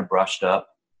 I'm kind of brushed up,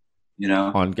 you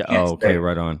know. Okay,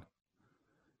 right on.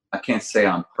 I can't say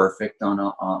I'm perfect on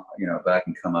you know, but I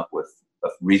can come up with a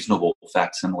reasonable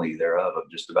facsimile thereof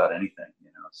of just about anything, you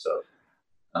know. So,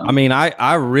 I mean,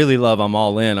 I really love "I'm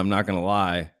All In." I'm not gonna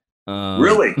lie.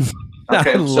 Really?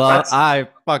 Okay. I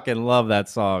fucking love that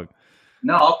song.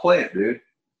 No, I'll play it, dude.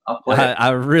 I'll play it.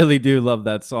 I really do love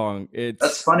that song.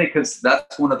 That's funny because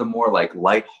that's one of the more like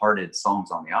lighthearted songs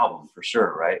on the album for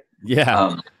sure, right?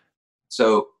 Yeah.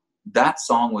 So that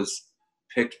song was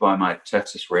picked by my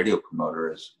Texas radio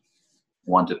promoter as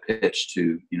one to pitch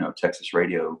to, you know, Texas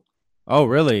radio. Oh,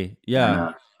 really? Yeah.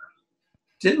 And,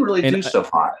 didn't really do so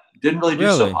hot.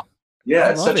 Yeah,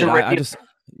 it's such a radio. It's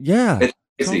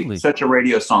crazy. Totally. Such a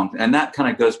radio song, and that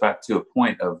kind of goes back to a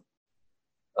point of.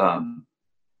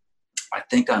 I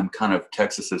think I'm kind of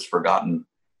Texas's forgotten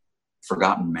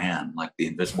man, like the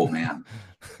Invisible Man.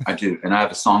 I do. And I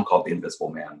have a song called The Invisible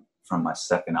Man from my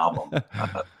second album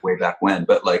way back when.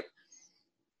 But like,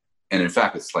 and in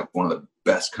fact, it's like one of the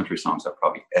best country songs I've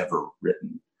probably ever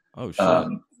written. Oh,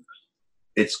 shit.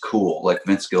 It's cool. Like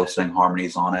Vince Gill sang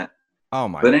harmonies on it. Oh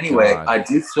my But anyway, God. I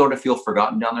do sort of feel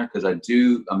forgotten down there because I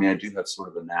do have sort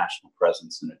of a national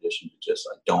presence in addition to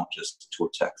I don't just tour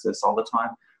Texas all the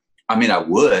time. I mean, I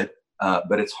would.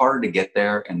 But it's harder to get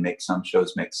there and make some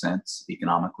shows make sense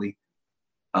economically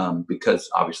because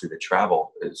obviously the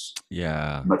travel is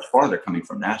much farther coming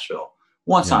from Nashville.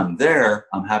 Once I'm there,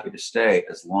 I'm happy to stay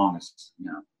as long as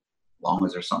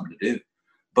there's something to do.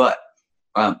 But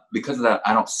because of that,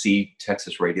 I don't see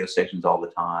Texas radio stations all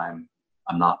the time.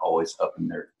 I'm not always up in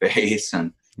their face,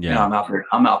 and you know, I'm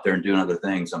out there and doing other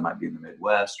things. I might be in the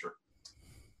Midwest, or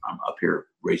I'm up here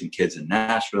raising kids in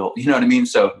Nashville. You know what I mean?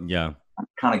 So yeah. I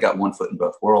kind of got one foot in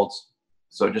both worlds,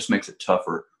 so it just makes it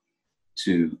tougher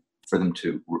for them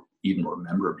to even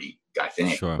remember me, I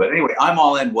think. Sure. But anyway, "I'm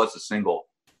All In" was a single.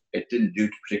 It didn't do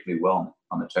particularly well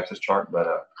on the Texas chart, but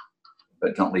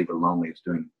 "Don't Leave Her Lonely" is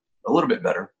doing a little bit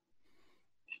better.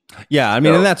 Yeah, I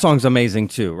mean, and that song's amazing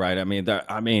too, right? I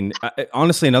mean,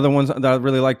 honestly, another one that I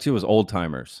really like too is "Old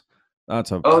Timers."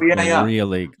 That's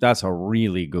that's a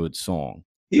really good song.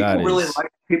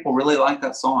 People really like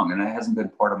that song, and it hasn't been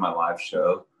part of my live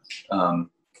show.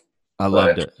 I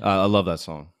loved it. I love that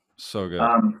song. So good.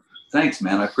 Thanks,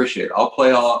 man. I appreciate it. I'll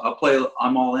play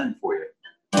 "I'm All In" for you.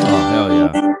 Oh, hell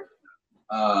yeah.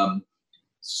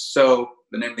 So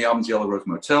the name of the album is Yellow Rose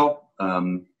Motel.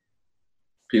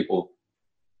 People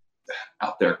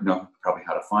out there know probably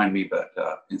how to find me, but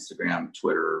Instagram,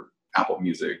 Twitter, Apple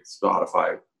Music,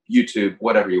 Spotify, YouTube,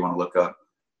 whatever you want to look up,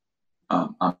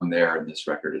 I'm there, and this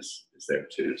record is there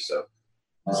too. So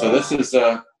this is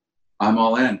I'm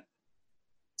all in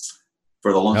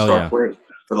for the Lone Star Plate.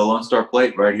 For the Lone Star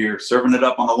Plate right here, serving it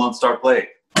up on the Lone Star Plate.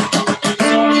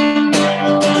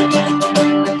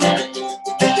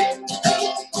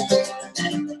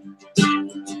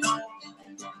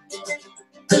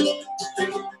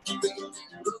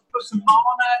 For some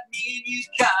all-night me and you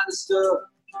kind of stuff.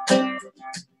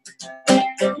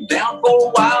 Down for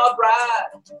a wild ride,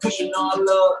 pushing our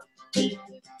luck. Need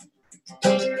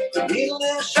a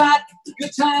little shot,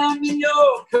 good time in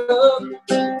your cup.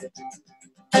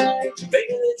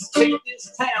 Baby, let's take this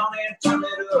town and turn it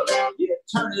up. Yeah,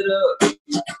 turn it up.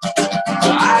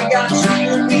 I got you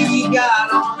and me,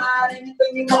 got all night,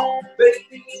 anything you want.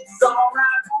 Baby, it's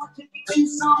alright. Wanna take you to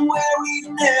somewhere we've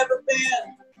never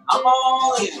been. I'm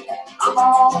all in. I'm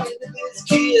all into this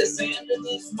kiss, into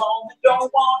this moment.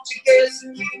 Don't want you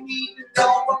guessing. You need to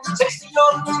know from the taste of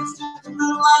your lips to the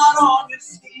moonlight on your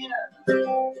skin.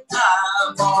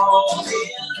 I'm all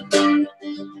in.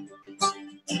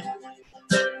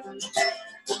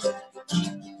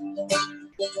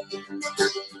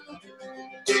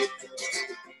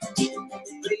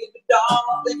 Baby doll,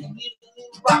 I think you need a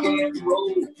little rock and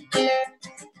roll.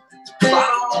 Fly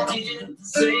on in,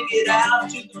 sing it out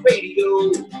to the radio.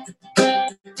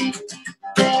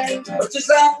 But just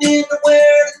like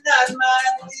anywhere tonight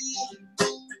might lead.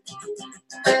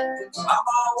 I'm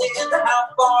all in how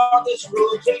far this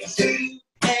road takes you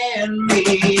and me.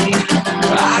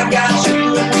 I got you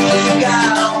and me,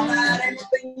 got all night,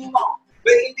 anything you want.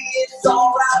 Baby, it's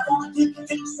alright, wanna take you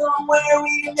to somewhere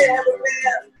we've never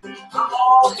been. I'm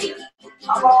all in,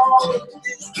 I'm all in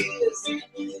this kiss, in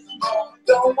this moment.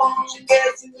 Don't want you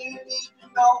guessing, you need to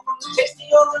know from the taste of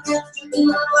your lips to the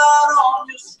moonlight on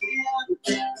your skin.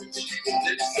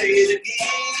 Let's say it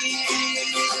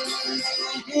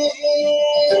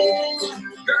again,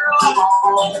 girl, I'm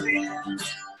all in.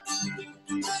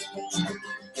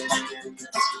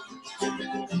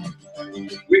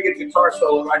 Wicked guitar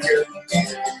solo right here.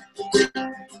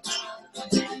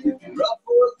 You're up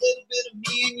for a little bit of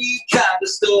me and you kind of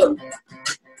stuff.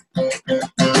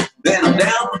 Then I'm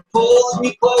down for pulling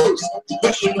you close,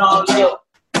 pushing on up.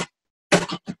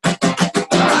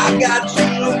 I got you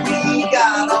and me,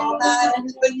 got all night,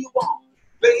 anything you want.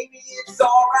 Baby, it's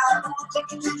alright, I'm gonna take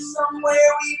you to somewhere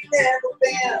we've never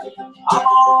been. I'm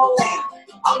all in,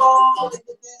 I'm all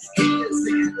into this kiss,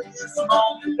 into this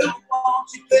moment. Don't want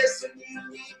you guessing,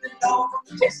 you need to know from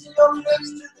the taste of your lips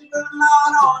to the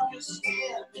moonlight on your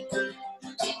skin.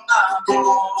 I'm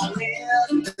all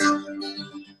in.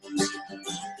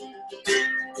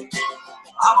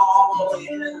 I'm all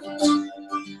in.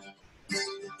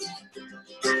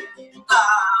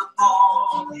 I'm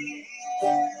all in.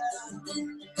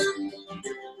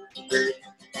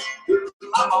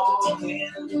 I'm all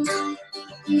in.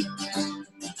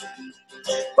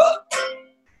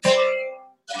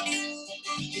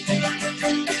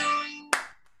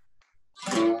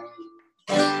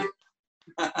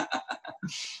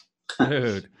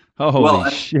 Dude,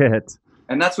 holy shit.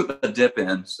 And that's with the dip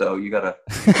in, so you gotta.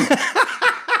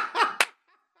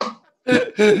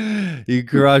 You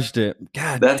crushed it.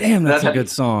 God damn, that's a good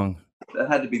song. That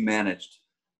had to be managed,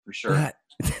 for sure. That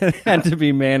had to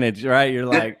be managed, right? You're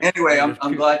like. Anyway,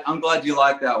 I'm glad you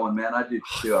like that one, man. I do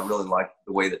too. I really like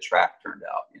the way the track turned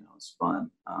out. You know, it's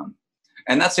fun.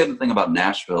 And that's the other thing about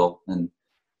Nashville. And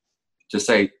to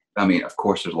say, I mean, of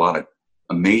course, there's a lot of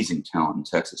amazing talent in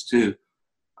Texas too.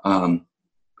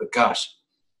 But gosh,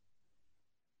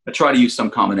 I try to use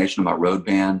some combination of my road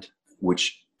band,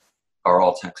 which are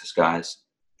all Texas guys,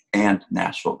 and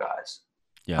Nashville guys.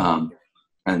 Yeah.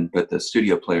 But the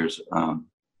studio players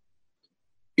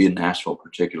in Nashville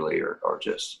particularly are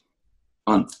just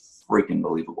unfreaking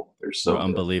believable. They're so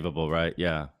unbelievable, right?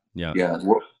 Yeah. Yeah,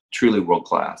 truly world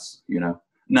class. You know,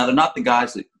 now they're not the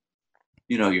guys that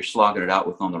you're slogging it out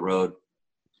with on the road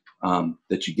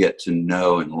that you get to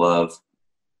know and love.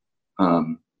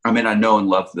 I mean, I know and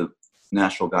love the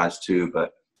Nashville guys too,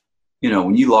 but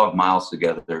when you log miles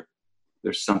together,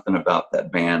 there's something about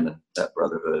that band and that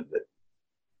brotherhood that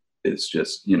is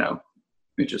just,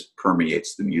 it just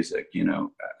permeates the music,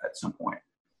 at some point.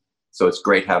 So it's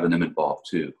great having them involved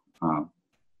too.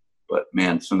 But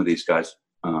man, some of these guys,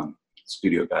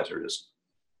 studio guys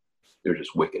they're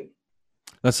just wicked.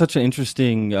 That's such an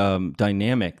interesting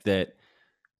dynamic that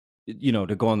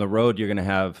to go on the road, you're going to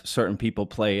have certain people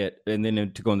play it. And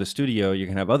then to go in the studio, you're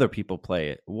going to have other people play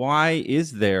it. Why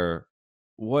is there,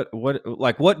 what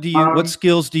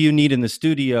skills do you need in the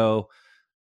studio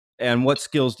and what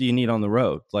skills do you need on the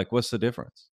road? Like, what's the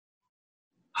difference?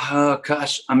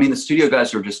 Gosh, I mean, the studio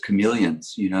guys are just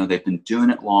chameleons. They've been doing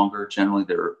it longer. Generally,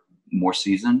 they're more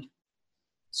seasoned.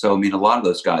 So, I mean, a lot of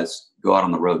those guys go out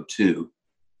on the road too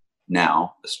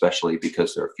now, especially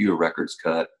because there are fewer records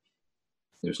cut.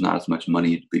 There's not as much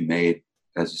money to be made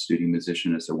as a studio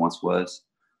musician as there once was.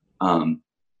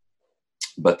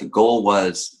 But the goal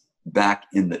was back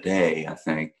in the day, I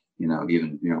think,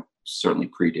 even, certainly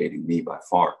predating me by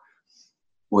far,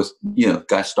 was,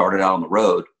 guys started out on the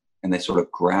road and they sort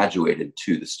of graduated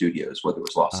to the studios, whether it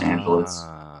was Los Angeles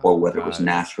or whether it was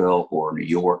Nashville or New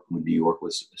York, when New York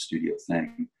was a studio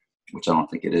thing, which I don't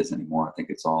think it is anymore. I think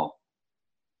it's all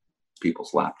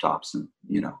people's laptops and,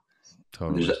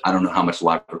 Totally. I don't know how much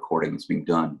live recording is being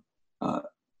done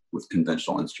with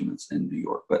conventional instruments in New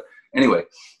York. But anyway,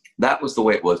 that was the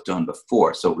way it was done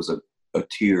before. So it was a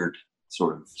tiered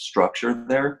sort of structure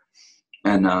there.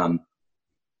 And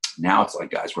now it's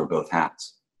like guys wear both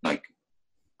hats. Like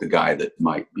the guy that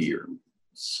might be your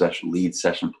lead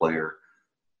session player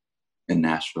in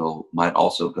Nashville might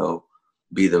also go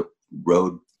be the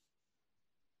road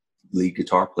lead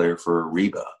guitar player for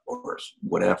Reba or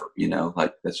whatever,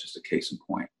 like that's just a case in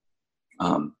point.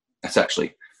 That's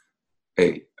actually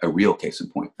a real case in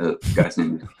point. The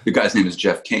guy's name is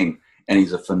Jeff King, and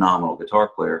he's a phenomenal guitar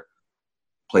player.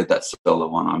 Played that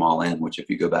solo on I'm All In, which if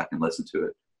you go back and listen to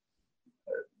it,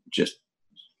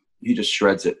 he just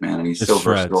shreds it, man. And he's so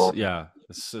versatile. Yeah.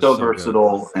 So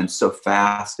versatile and so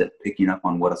fast at picking up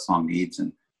on what a song needs.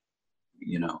 And,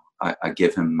 I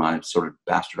give him my sort of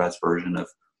bastardized version of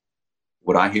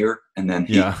what I hear, and then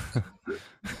he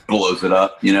blows it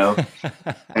up,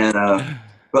 and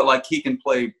but like he can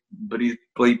play, but he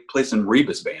plays in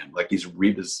Reba's band, like he's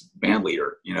Reba's band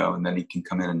leader, and then he can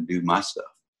come in and do my stuff.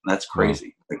 And that's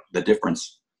crazy. Wow. Like the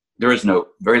difference, there is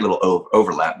very little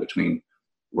overlap between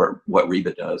what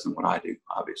Reba does and what I do,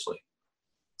 obviously.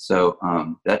 So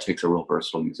that takes a real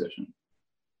versatile musician.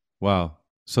 Wow.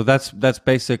 So that's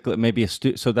basically maybe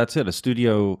so that's it. A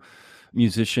studio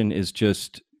musician is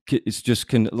just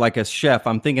like a chef.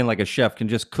 I'm thinking like a chef can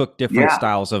just cook different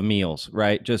styles of meals,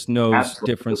 right? Just knows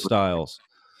Absolutely. Different styles.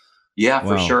 Yeah,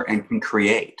 for sure. And can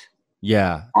create.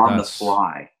 Yeah. On the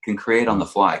fly. Can create on the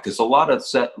fly. Because a lot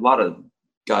of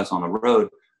guys on the road,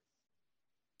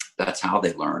 that's how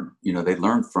they learn. They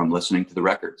learn from listening to the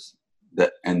records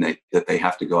that they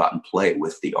have to go out and play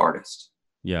with the artist.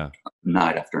 Yeah.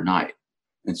 Night after night.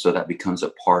 And so that becomes a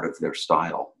part of their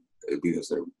style,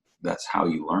 because that's how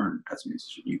you learn as a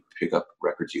musician. You pick up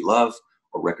records you love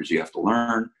or records you have to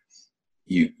learn.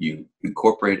 You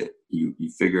incorporate it, you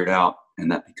figure it out,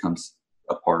 and that becomes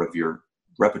a part of your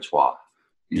repertoire.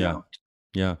 You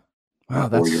know? Wow,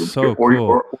 that's cool.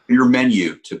 Or your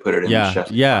menu, to put it in the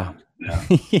chef's mind,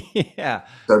 Yeah.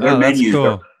 So their menus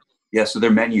cool. So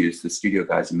their menus, the studio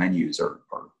guys' menus are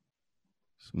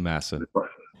massive.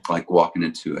 Like walking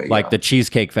into the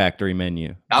Cheesecake Factory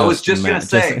menu. I was just gonna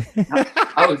say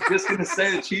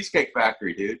the Cheesecake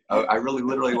Factory, dude. I really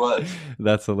literally was.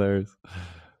 That's hilarious.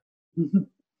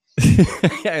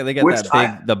 Yeah, they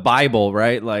got the Bible,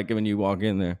 right? Like when you walk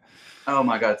in there. Oh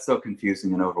my God, it's so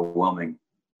confusing and overwhelming.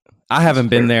 I haven't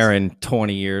been there in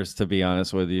 20 years, to be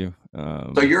honest with you.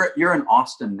 So you're in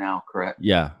Austin now, correct?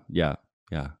 Yeah.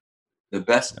 The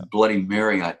best Bloody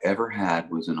Mary I ever had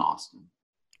was in Austin.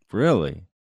 Really?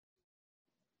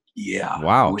 Yeah.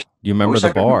 Wow. You remember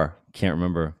the bar? Can't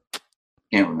remember.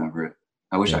 Can't remember it.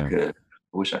 I wish I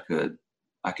could.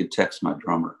 I could text my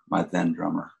then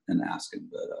drummer, and ask him.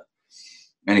 But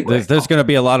anyway, there's going to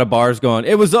be a lot of bars going,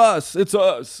 "It was us. It's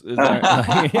us."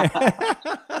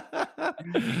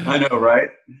 I know, right?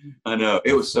 I know.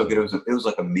 It was so good. It was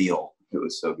like a meal. It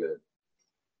was so good.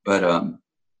 But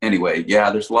anyway,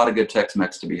 there's a lot of good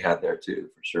Tex-Mex to be had there too,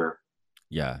 for sure.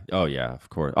 Yeah. Oh yeah, of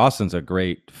course. Austin's a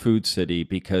great food city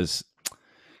because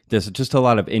there's just a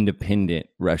lot of independent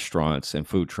restaurants and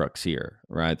food trucks here,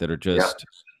 right? That are just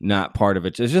not part of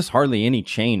it. There's just hardly any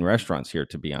chain restaurants here,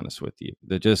 to be honest with you.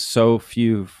 They're just so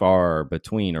far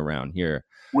between around here.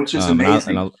 Which is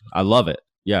amazing. And I love it.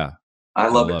 Yeah. I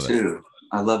love it too.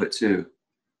 I love it too.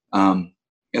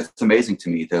 It's amazing to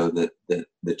me though that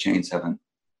the chains haven't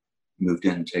moved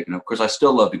in and taken over. Of course, I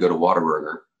still love to go to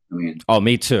Whataburger. I mean, oh,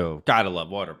 me too. Gotta love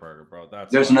Whataburger, bro.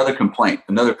 There's another complaint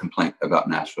about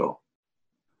Nashville.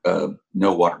 No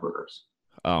Whataburgers.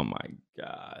 Oh my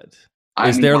God.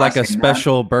 Is there like a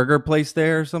special burger place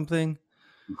there or something?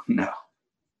 No.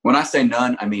 When I say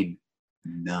none, I mean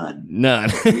None. None.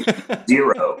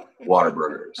 Zero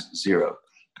Whataburgers. Zero.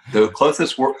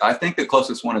 I think the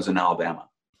closest one is in Alabama.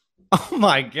 Oh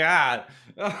my God.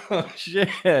 Oh shit.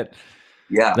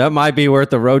 Yeah. That might be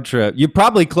worth a road trip. You're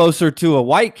probably closer to a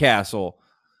White Castle.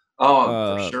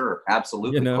 Oh, for sure.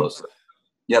 Absolutely you know? closer.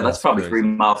 Yeah, that's probably crazy. 3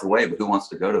 miles away, but who wants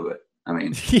to go to it? I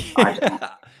mean, I don't.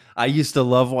 I used to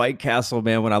love White Castle,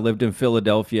 man, when I lived in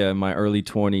Philadelphia in my early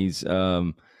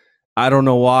 20s. I don't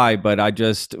know why, but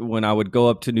when I would go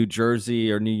up to New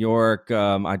Jersey or New York,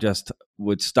 I just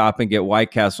would stop and get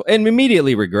White Castle and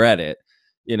immediately regret it.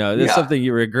 There's something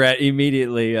you regret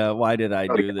immediately. Why did I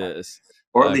do this?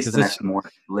 Or at least the next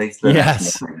morning. Next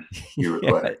morning, you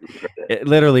regret it. It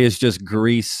literally is just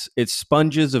grease. It's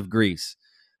sponges of grease.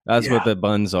 That's what the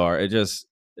buns are. It just,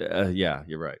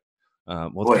 you're right.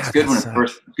 Well, it's good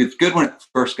when it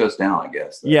first goes down, I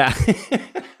guess. Though. Yeah.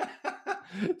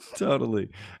 Totally.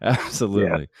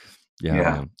 Absolutely. Yeah.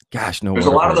 Man. Gosh, no. There's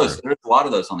a lot of those. There's a lot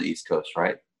of those on the East Coast,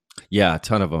 right? Yeah, a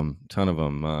ton of them.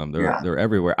 They're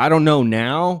everywhere. I don't know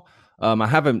now. I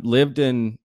haven't lived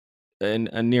in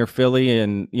near Philly,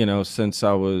 and since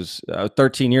I was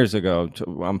 13 years ago.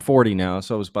 I'm 40 now,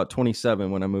 so I was about 27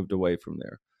 when I moved away from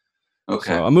there.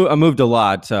 Okay. So I moved a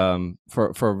lot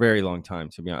for a very long time,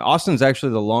 to be honest. Austin's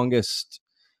actually the longest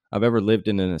I've ever lived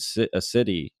in a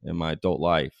city in my adult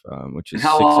life, which is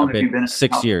how long have you been?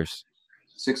 6 years.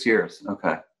 6 years.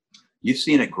 Okay. You've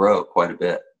seen it grow quite a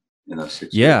bit in those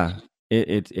 6 years. Yeah,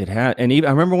 it had. And even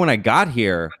I remember when I got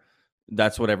here,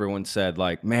 that's what everyone said.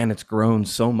 Like, man, it's grown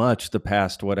so much the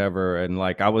past whatever. And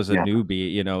like, I was a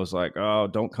newbie. It was like, oh,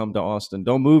 don't come to Austin,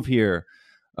 don't move here.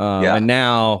 And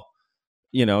now,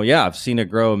 I've seen it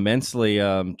grow immensely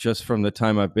just from the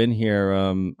time I've been here.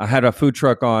 I had a food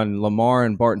truck on Lamar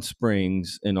and Barton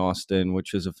Springs in Austin,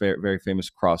 which is a very famous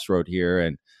crossroad here.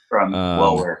 And from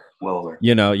Wellware.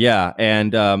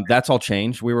 And that's all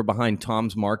changed. We were behind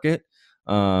Tom's Market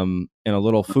in a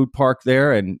little food park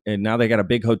there, and now they got a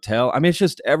big hotel. I mean, it's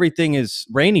just everything is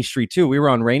Rainy Street too. We were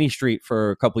on Rainy Street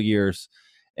for a couple of years,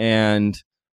 and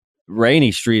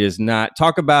Rainy Street is not.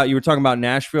 You were talking about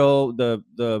Nashville,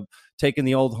 the taking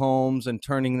the old homes and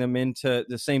turning them into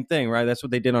the same thing, right? That's what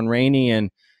they did on Rainy,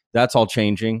 and that's all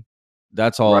changing.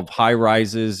 That's all high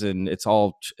rises, and it's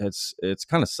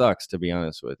kind of sucks, to be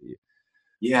honest with you.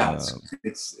 Yeah,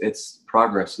 it's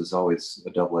progress is always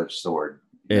a double-edged sword.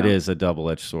 It is a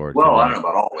double-edged sword. Well, I don't know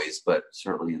about always, but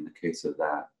certainly in the case of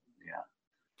that,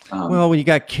 yeah. Well, when you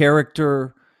got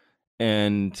character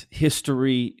and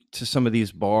history to some of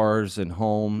these bars and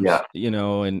homes,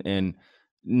 and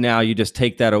now you just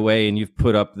take that away and you've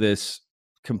put up this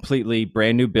completely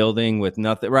brand new building with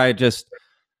nothing, right?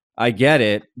 I get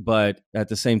it, but at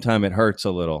the same time, it hurts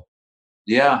a little.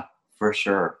 Yeah, for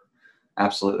sure.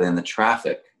 Absolutely. And the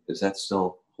traffic, is that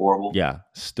still horrible? Yeah,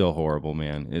 still horrible,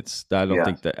 man. I don't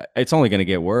think that it's only going to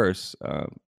get worse.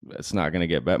 It's not going to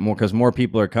get better more because more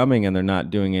people are coming and they're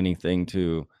not doing anything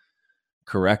to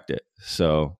correct it.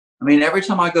 So, I mean, every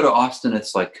time I go to Austin,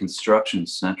 it's like construction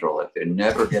central. Like they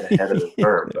never get ahead of the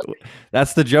curve.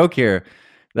 That's the joke here.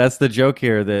 That,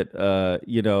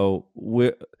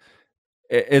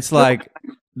 it's like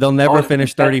they'll never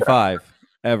finish 35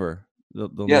 ever.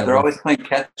 They're always playing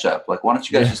catch up. Like, why don't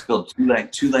you guys just build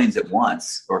two lanes at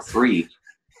once or three,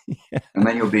 and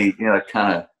then you'll be,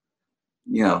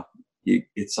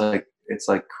 it's like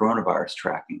coronavirus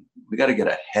tracking. We got to get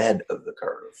ahead of the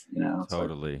curve.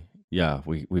 Totally.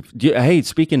 Hey,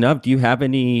 speaking of, do you have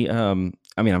any? I mean,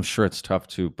 I'm sure it's tough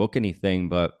to book anything,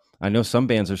 but I know some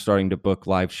bands are starting to book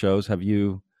live shows. Have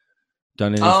you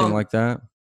done anything like that?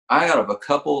 I have a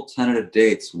couple tentative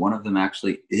dates. One of them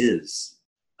actually is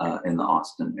in the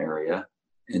Austin area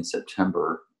in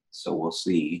September. So we'll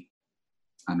see.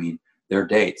 I mean, they're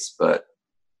dates, but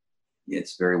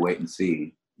it's very wait and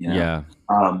see. Yeah.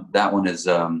 That one is,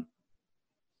 oh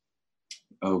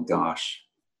gosh,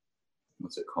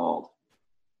 what's it called?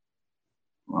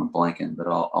 Well, I'm blanking, but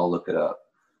I'll look it up.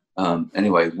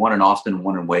 Anyway, one in Austin,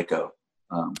 one in Waco.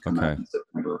 Coming up in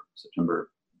September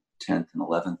 10th and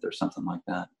 11th or something like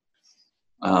that.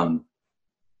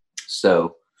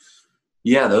 So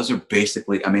yeah, those are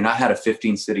basically, I mean, I had a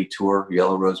 15-city tour,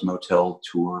 Yellow Rose Motel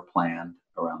tour planned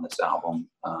around this album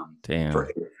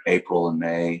for April and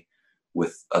May,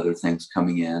 with other things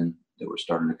coming in that were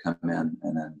starting to come in,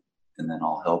 and then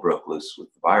all hell broke loose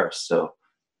with the virus. So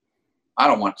I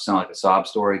don't want to sound like a sob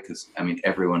story, because I mean,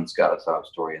 everyone's got a sob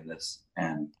story in this,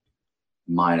 and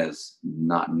mine is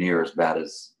not near as bad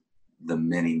as the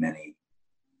many, many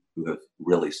who have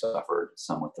really suffered,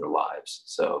 some with their lives.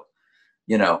 So,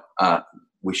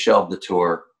 we shelved the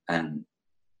tour, and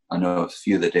I know a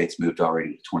few of the dates moved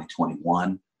already to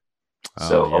 2021.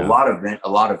 So yeah. a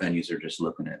lot of venues are just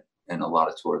looking at, and a lot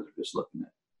of tours are just looking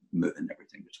at moving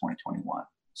everything to 2021.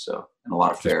 So, and a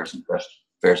lot of Just fairs and play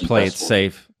it festivals.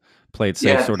 safe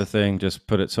sort of thing. Just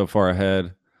put it so far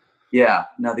ahead. Yeah.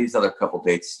 Now these other couple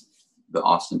dates, the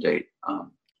Austin date,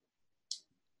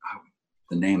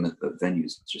 the name of the venue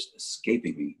is just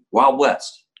escaping me. Wild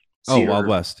West. Wild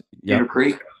West. Yep. Cedar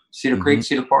Creek, Cedar Creek,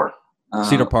 Cedar Park.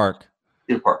 Cedar Park.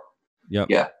 Cedar Park. Yep.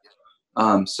 Yeah.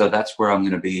 So that's where I'm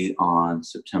going to be on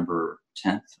September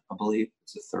 10th, I believe.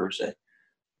 It's a Thursday.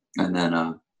 And then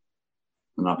I'll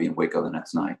be in Waco the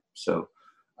next night. So,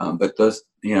 but those,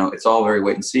 it's all very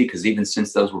wait and see, because even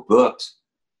since those were booked,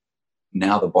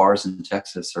 now the bars in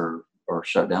Texas are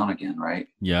shut down again, right?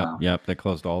 Yep. They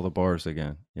closed all the bars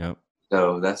again. Yep.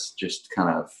 So that's just kind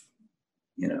of,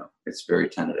 it's very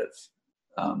tentative.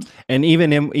 And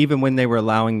even when they were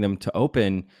allowing them to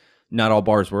open, not all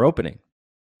bars were opening.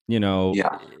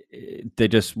 They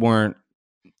just weren't.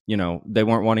 They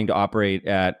weren't wanting to operate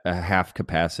at a half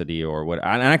capacity or what.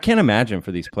 And I can't imagine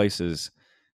for these places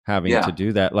having to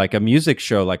do that. Like a music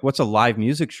show, like what's a live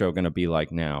music show going to be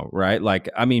like now, right? Like,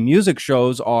 I mean, music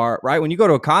shows are, right, when you go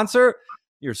to a concert,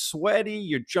 you're sweaty,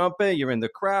 you're jumping, you're in the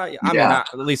crowd. I mean,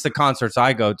 at least the concerts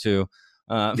I go to.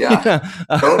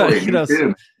 Totally. Me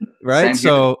too. Right.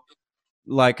 So,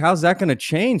 like, how's that going to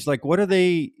change? Like, what are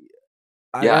they?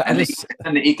 And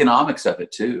the economics of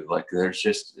it too. Like,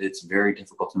 it's very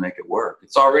difficult to make it work.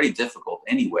 It's already difficult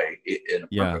anyway in a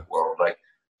perfect world. Like,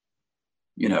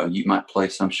 you might play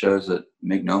some shows that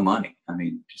make no money. I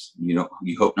mean, just, you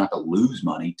hope not to lose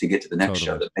money to get to the next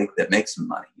show that makes some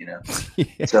money,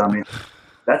 So, I mean,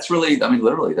 that's really,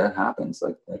 literally that happens.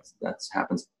 Like that's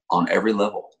happens on every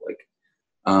level. Like,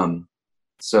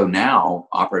 so now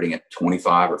operating at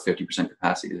 25 or 50%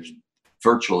 capacity, there's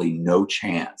virtually no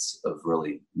chance of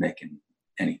really making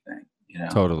anything,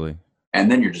 Totally.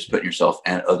 And then you're just putting yourself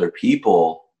and other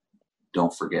people,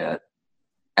 don't forget,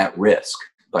 at risk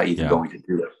by even going to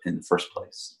do it in the first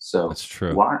place. So that's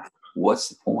true. What's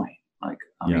the point? Like,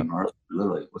 I mean,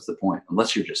 literally, what's the point?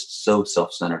 Unless you're just so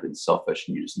self-centered and selfish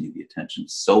and you just need the attention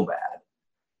so bad.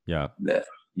 Yeah. That,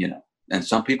 and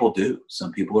some people do.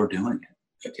 Some people are doing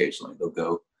it occasionally. They'll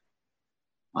go,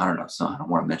 I don't know. So I don't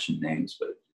want to mention names, but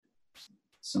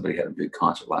somebody had a big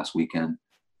concert last weekend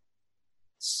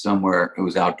somewhere. It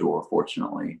was outdoor,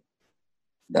 fortunately.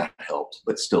 That helped,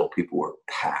 but still people were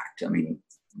packed. I mean,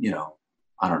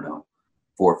 I don't know,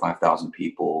 4,000 or 5,000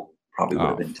 people, probably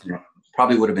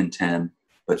would have been 10,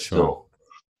 but still,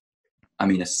 I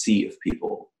mean, a sea of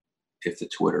people, if the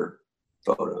Twitter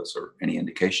photos are any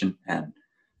indication. And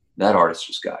that artist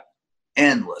just got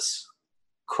endless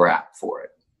crap for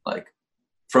it, like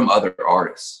from other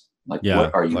artists. Like,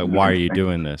 what are you? Like, why are you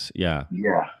doing this? Yeah.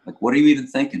 Yeah. Like, what are you even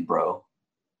thinking, bro?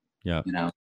 Yeah.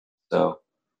 So,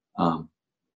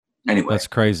 anyway, that's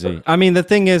crazy. I mean, the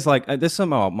thing is, like, this is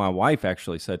something my wife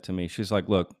actually said to me. She's like,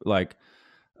 look, like,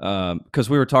 because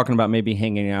we were talking about maybe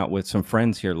hanging out with some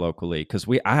friends here locally, because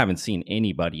I haven't seen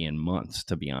anybody in months,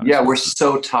 to be honest. Yeah, we're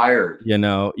so tired.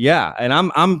 Yeah, and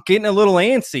I'm getting a little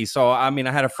antsy. So I mean,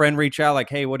 I had a friend reach out like,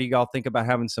 hey, what do y'all think about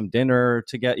having some dinner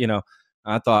to get?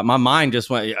 I thought, my mind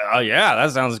just went, oh yeah,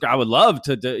 that sounds. I would love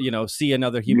to see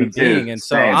another human being, and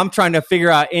so I'm trying to figure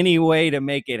out any way to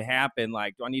make it happen.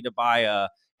 Like, do I need to buy a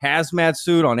hazmat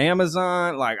suit on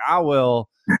Amazon? Like, I will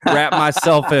wrap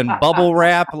myself in bubble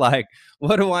wrap. Like,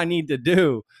 what do I need to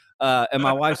do? And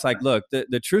my wife's like, look,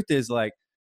 the truth is, like,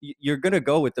 you're going to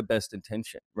go with the best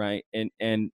intention, right?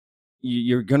 And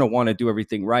you're going to want to do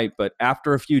everything right. But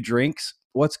after a few drinks,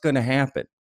 what's going to happen?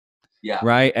 Yeah.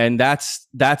 Right. And that's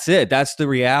it. That's the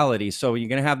reality. So you're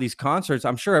going to have these concerts.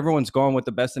 I'm sure everyone's going with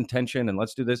the best intention and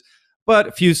let's do this. But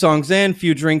a few songs in,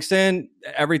 few drinks in,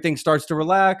 everything starts to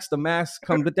relax. The masks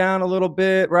come down a little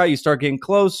bit, right? You start getting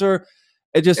closer.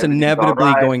 It's just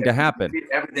inevitably going to happen.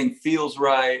 Everything feels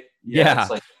right. Yeah.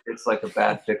 It's like a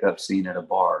bad pickup scene at a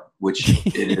bar, which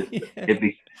it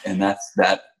is. And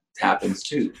that happens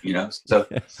too, So,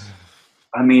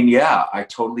 I mean, yeah, I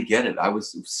totally get it. I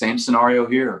was same scenario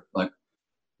here. Like,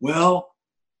 well,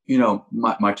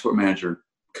 my tour manager,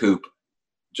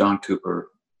 John Cooper,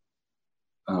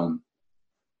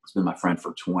 has been my friend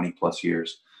for 20 plus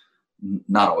years.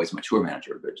 Not always my tour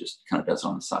manager, but just kind of does it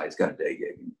on the side. He's got a day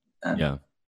gig. And it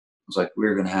was like, we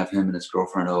were going to have him and his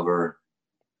girlfriend over.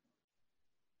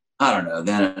 I don't know.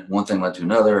 Then one thing led to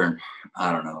another. And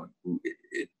I don't know.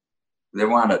 There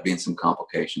wound up being some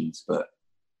complications, but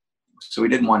so we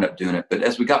didn't wind up doing it. But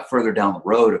as we got further down the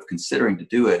road of considering to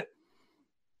do it,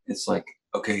 it's like,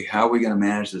 okay, how are we going to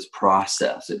manage this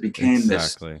process? It became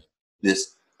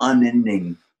this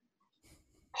unending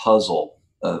puzzle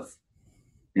of,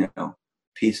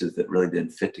 pieces that really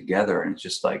didn't fit together. And it's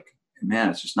just like, man,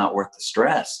 it's just not worth the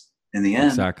stress in the end.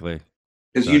 Exactly.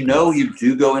 Because you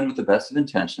do go in with the best of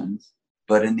intentions,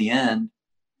 but in the end,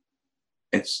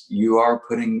 you are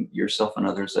putting yourself and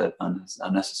others at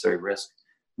unnecessary risk.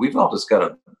 We've all just got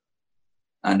to,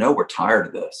 I know we're tired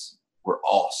of this. We're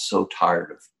all so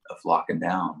tired of locking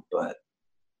down, but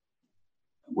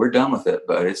we're done with it,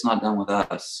 but it's not done with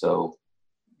us. So,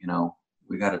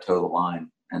 we got to toe the line,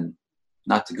 and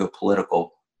not to go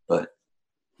political, but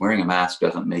wearing a mask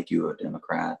doesn't make you a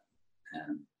Democrat.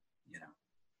 And,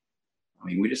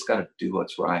 we just got to do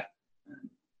what's right.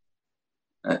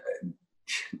 And,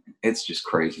 it's just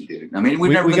crazy, dude.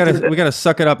 We got to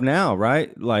suck it up now,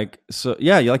 right? Like, so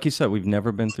yeah, like you said, we've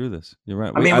never been through this. You're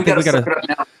right. We got to suck it up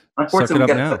now. Unfortunately, we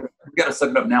got to suck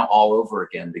it up now all over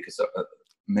again because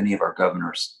many of our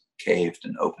governors caved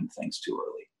and opened things too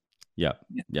early. Yeah.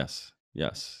 Yes.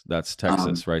 That's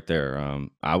Texas right there.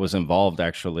 I was involved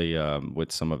actually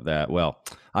with some of that. Well,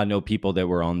 I know people that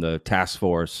were on the task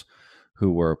force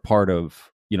who were part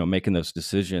of, making those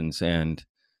decisions. And,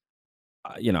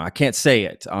 I can't say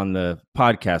it on the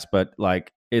podcast, but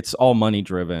like, it's all money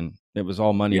driven. It was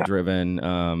all money driven.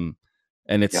 And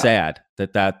it's sad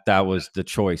that was the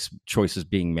choices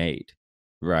being made.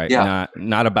 Right. Yeah.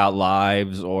 Not about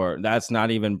lives, or that's not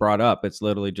even brought up. It's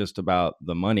literally just about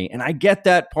the money. And I get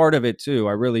that part of it too.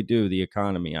 I really do. The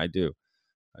economy. I do.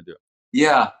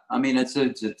 Yeah.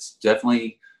 It's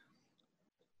definitely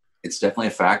a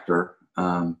factor.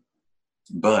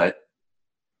 But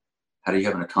how do you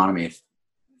have an economy if,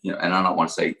 and I don't want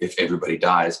to say if everybody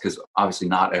dies, because obviously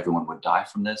not everyone would die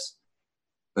from this,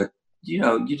 but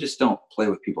you just don't play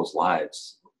with people's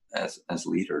lives. As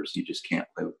leaders, you just can't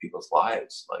play with people's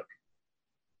lives. Like,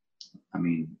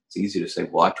 it's easy to say,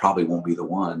 well, I probably won't be the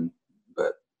one,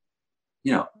 but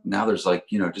now there's like,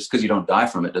 just because you don't die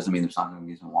from it doesn't mean there's not going to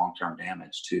be some long-term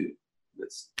damage too.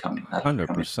 That's coming.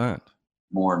 100%.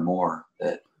 More and more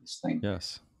that this thing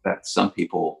affects some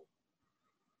people.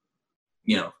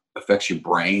 Affects your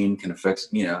brain, can affect.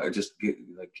 It just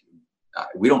like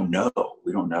we don't know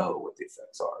what the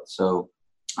effects are. So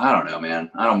I don't know,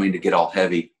 man. I don't mean to get all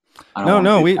heavy.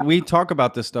 No, we talk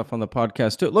about this stuff on the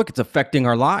podcast too. Look, it's affecting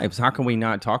our lives. How can we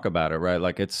not talk about it, right?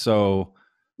 Like, it's so,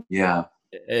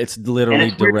 it's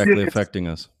literally directly affecting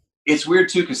us. It's weird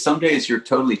too, because some days you're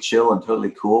totally chill and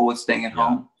totally cool with staying at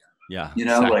home. Yeah,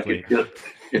 exactly. Like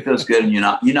it feels good, and you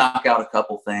knock out a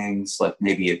couple things, like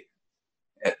maybe at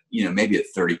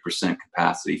 30%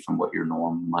 capacity from what your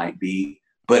norm might be.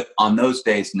 But on those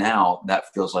days now,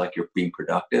 that feels like you're being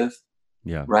productive.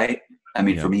 Yeah. Right.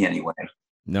 For me anyway.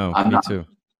 No, me too.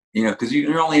 Because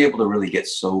you're only able to really get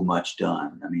so much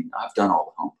done. I've done all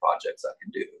the home projects I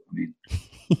can do.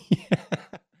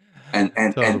 And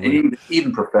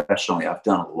even professionally, I've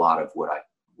done a lot of what I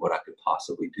could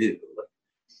possibly do.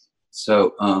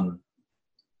 So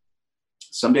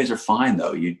some days are fine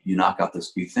though. You knock out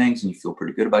those few things and you feel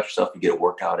pretty good about yourself. You get a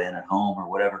workout in at home or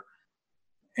whatever,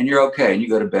 and you're okay. And you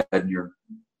go to bed and you're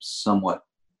somewhat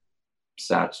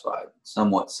satisfied,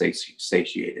 somewhat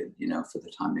satiated, for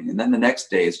the timing. And then the next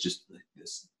day is just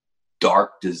this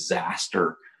dark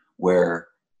disaster where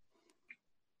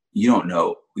you don't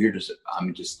know.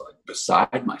 I'm just like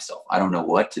beside myself. I don't know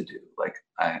what to do. Like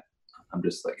I'm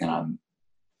just like, and I'm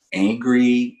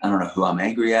angry. I don't know who I'm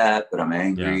angry at, but I'm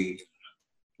angry.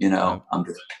 I'm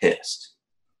just pissed.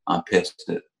 I'm pissed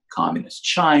at communist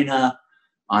China.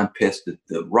 I'm pissed at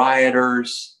the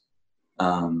rioters.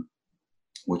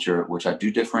 Which I do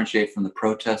differentiate from the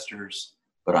protesters,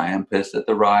 but I am pissed at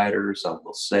the rioters. I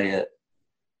will say it.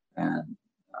 And,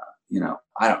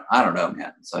 I don't know,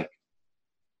 man. It's like,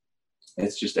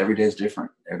 it's just every day is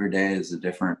different. Every day is a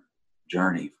different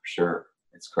journey for sure.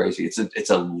 It's crazy. It's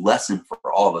a lesson for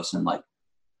all of us in like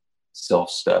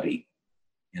self-study,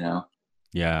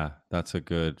 Yeah,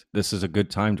 this is a good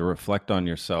time to reflect on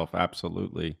yourself.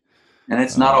 Absolutely. And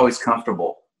it's not always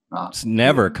comfortable. It's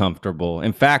never comfortable.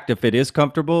 In fact, if it is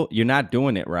comfortable, you're not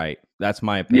doing it right. That's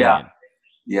my opinion.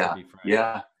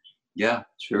 Yeah.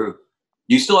 True.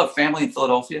 You still have family in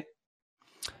Philadelphia?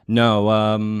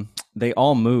 No, they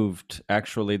all moved.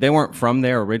 Actually, they weren't from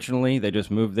there originally. They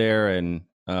just moved there and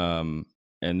then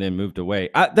moved away.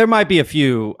 There might be a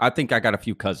few. I think I got a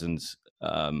few cousins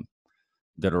that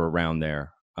are around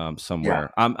there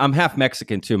somewhere. Yeah. I'm half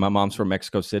Mexican too. My mom's from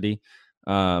Mexico City.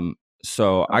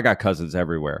 So I got cousins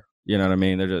everywhere. You know what I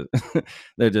mean?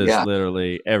 They're just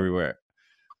literally everywhere.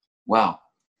 Wow.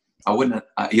 I wouldn't,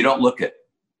 you don't look it.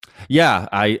 Yeah,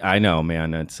 I know,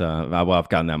 man. It's I've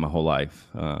gotten that my whole life.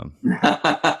 Yeah.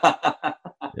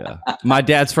 My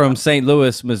dad's from St.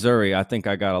 Louis, Missouri. I think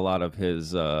I got a lot of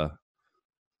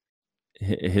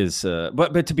his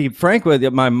but to be frank with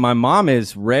you, my mom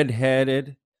is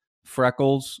redheaded,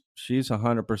 freckles. She's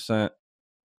 100%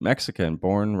 Mexican,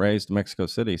 born, raised in Mexico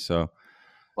City. So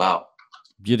Wow.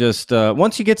 you just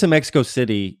once you get to Mexico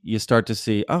City, you start to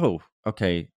see, oh,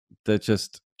 okay, that's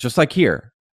just like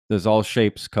here. There's all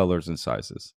shapes, colors, and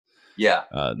sizes. Yeah.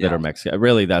 That are Mexican.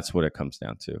 Really, that's what it comes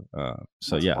down to.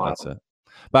 So That's yeah, wild. that's it.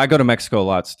 But I go to Mexico a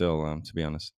lot still, to be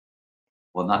honest.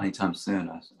 Well, not anytime soon.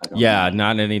 I don't Yeah, know.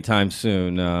 not anytime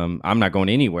soon. I'm not going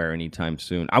anywhere anytime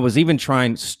soon. I was even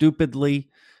trying stupidly,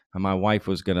 and my wife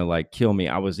was gonna like kill me.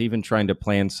 I was even trying to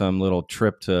plan some little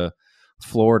trip to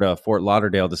Florida, Fort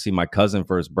Lauderdale, to see my cousin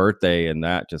for his birthday, and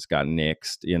that just got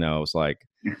nixed. You know, it was like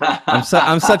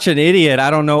I'm such an idiot.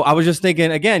 I don't know. I was just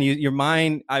thinking again. Your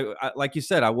mind. I like you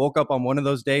said. I woke up on one of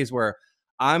those days where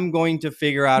I'm going to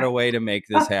figure out a way to make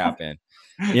this happen.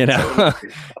 You know,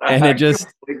 and it just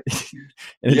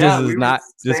is not,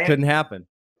 just couldn't happen.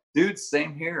 Dude,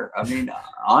 same here. I mean,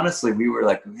 honestly, we were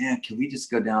like, man, can we just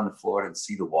go down to Florida and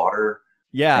see the water?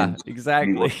 Yeah, and,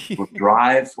 exactly. I mean, we'll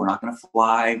drive. We're not going to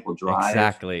fly. We'll drive.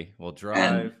 Exactly. We'll drive.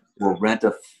 And we'll rent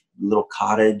a little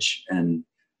cottage and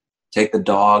take the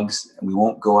dogs. And we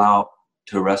won't go out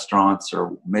to restaurants,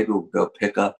 or maybe we'll go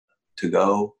pick up to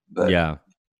go. But yeah,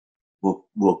 we'll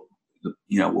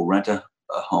rent a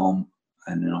home,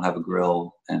 and then I'll have a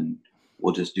grill, and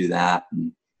we'll just do that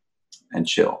and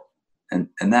chill. And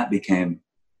that became,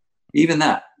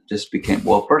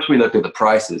 well, first we looked at the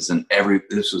prices, and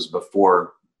this was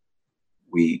before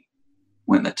we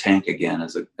went in the tank again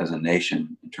as a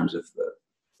nation in terms of the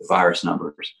virus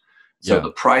numbers. So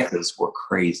the prices were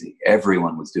crazy.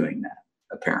 Everyone was doing that,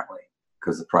 apparently,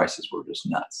 because the prices were just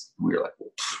nuts. We were like,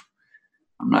 well,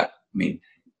 I'm not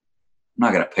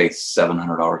going to pay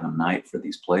 $700 a night for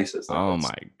these places. Like, oh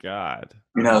my God.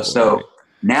 So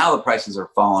now the prices are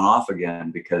falling off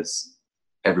again because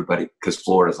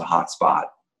Florida's a hot spot.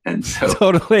 And so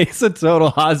totally, it's a total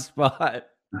hot spot.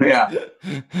 Yeah.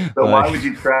 So why would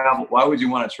you travel? Why would you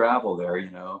want to travel there?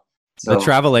 So, the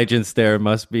travel agents there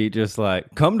must be just like,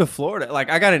 come to Florida. Like,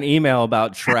 I got an email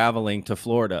about traveling to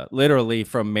Florida, literally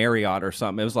from Marriott or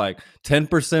something. It was like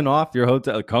 10% off your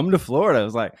hotel. Come to Florida. I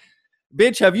was like,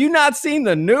 bitch, have you not seen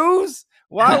the news?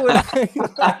 Why would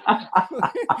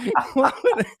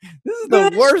this is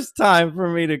the worst time for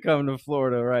me to come to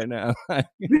Florida right now.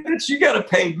 Bitch, you got to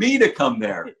pay me to come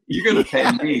there. You're going to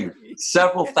pay me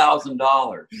several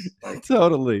 $1,000s. Like,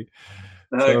 totally.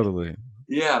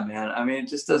 Yeah, man. I mean, it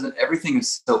just doesn't, everything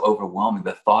is so overwhelming.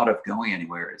 The thought of going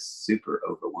anywhere is super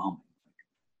overwhelming.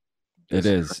 It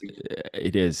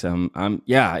is.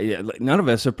 None of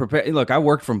us are prepared. Look, I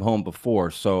worked from home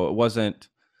before, so it wasn't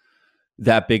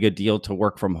that big a deal to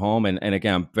work from home. And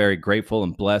again, I'm very grateful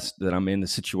and blessed that I'm in the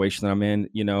situation that I'm in,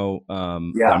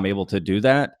 that I'm able to do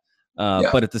that.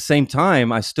 But at the same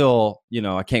time, I still,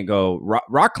 I can't go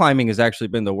rock climbing has actually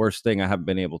been the worst thing I haven't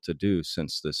been able to do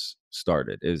since this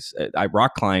started. I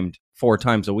rock climbed 4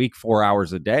 times a week, 4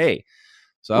 hours a day.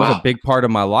 So that was a big part of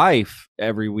my life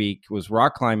every week was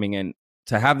rock climbing. And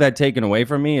to have that taken away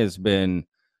from me has been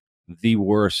the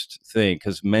worst thing,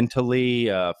 because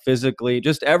mentally, physically,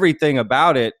 just everything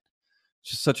about it,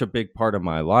 just such a big part of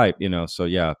my life, So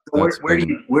yeah. Where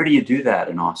do you do that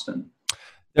in Austin?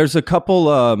 There's a couple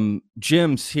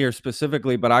gyms here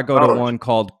specifically, but I go to one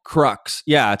called Crux.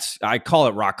 Yeah, I call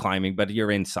it rock climbing, but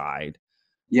you're inside.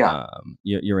 Yeah,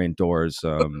 you're indoors.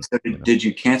 So did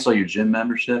you cancel your gym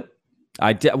membership?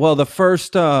 I did. Well, the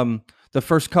first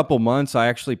couple months, I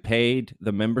actually paid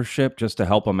the membership just to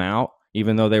help them out,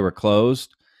 even though they were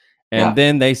closed. And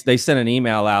then they sent an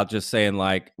email out just saying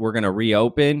like, we're going to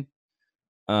reopen.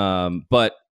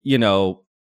 But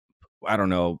I don't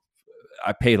know.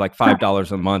 I pay like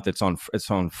 $5 a month. It's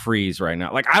on freeze right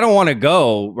now. Like, I don't want to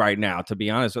go right now, to be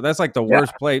honest. So that's like the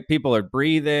worst place. People are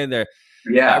breathing.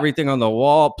 Everything on the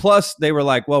wall. Plus they were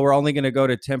like, well, we're only going to go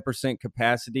to 10%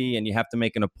 capacity and you have to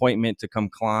make an appointment to come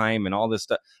climb and all this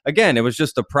stuff. Again, it was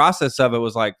just the process of it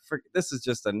was like, this is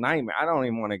just a nightmare. I don't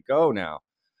even want to go now.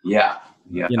 Yeah.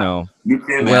 Me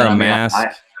too, wear a mask.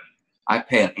 I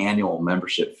pay an annual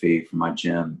membership fee for my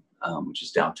gym, which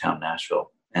is downtown Nashville.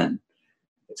 And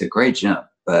it's a great gym.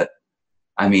 But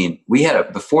I mean, we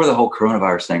had before the whole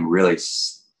coronavirus thing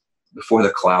before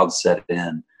the clouds set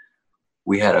in,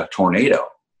 we had a tornado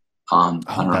on.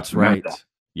 That's right.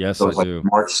 Yes, so it was I do.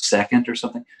 March 2nd or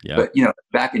something. Yeah. But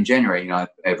back in January,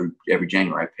 every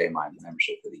January I pay my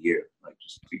membership for the year, like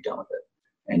just to be done with it,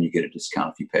 and you get a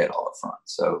discount if you pay it all up front.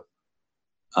 So,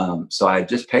 so I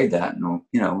just paid that, and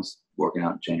was working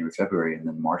out in January, February, and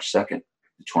then March 2nd,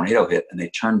 the tornado hit, and they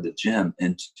turned the gym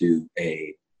into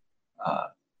a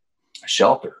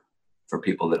shelter for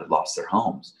people that had lost their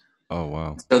homes. Oh,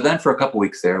 wow. So then for a couple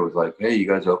weeks there, it was like, hey, you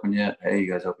guys open yet? Hey, you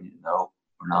guys open yet? No,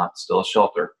 we're not. Still a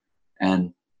shelter.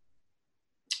 And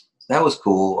that was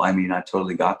cool. I mean, I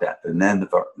totally got that. And then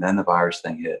the virus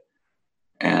thing hit,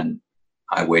 and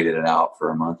I waited it out for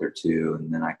a month or two.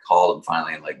 And then I called them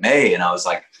finally in like May. And I was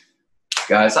like,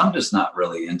 guys, I'm just not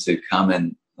really into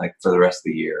coming like for the rest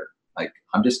of the year. Like,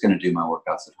 I'm just going to do my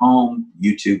workouts at home,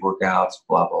 YouTube workouts,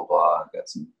 blah, blah, blah. I've got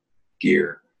some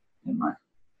gear in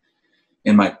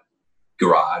my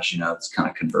garage, it's kind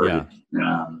of converted.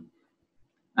 And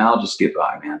I'll just get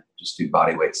by, man. Just do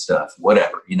body weight stuff,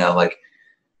 whatever,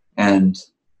 and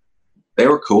they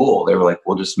were cool. They were like,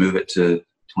 we'll just move it to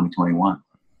 2021,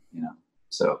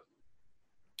 so.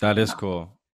 That is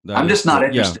cool. I'm just not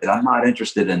interested. Yeah. I'm not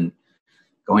interested in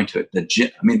going to the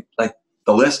gym. I mean, like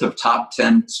the list of top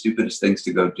 10 stupidest things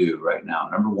to go do right now.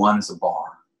 Number 1 is a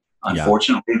bar.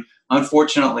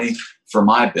 Unfortunately for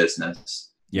my business,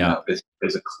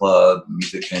 it's a club,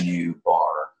 music venue,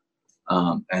 bar.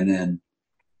 And then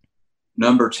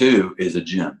number 2 is a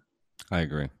gym. I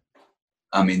agree.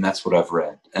 I mean, that's what I've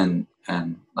read. And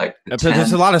like,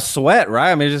 there's a lot of sweat,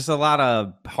 right? I mean, just a lot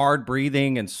of hard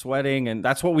breathing and sweating. And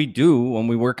that's what we do when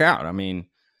we work out. I mean,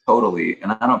 totally.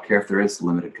 And I don't care if there is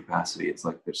limited capacity. It's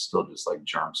like, there's still just like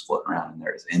germs floating around in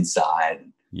there. It's inside.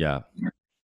 Yeah.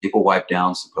 People wipe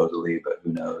down supposedly, but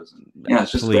who knows? And,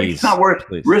 it's just like, it's not worth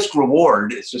risk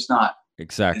reward. It's just not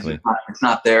exactly. It's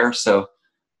not there. So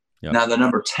now the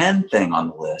number 10 thing on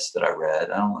the list that I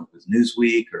read, I don't know if it was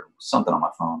Newsweek or something on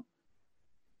my phone,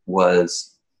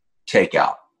 was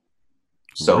takeout.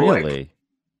 So really,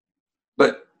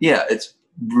 but yeah, it's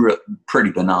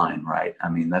pretty benign, right? I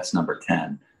mean, that's number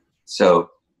 10. So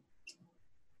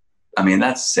I mean,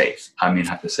 that's safe. I mean,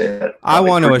 I have to say that. I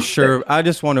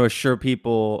just want to assure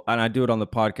people, and I do it on the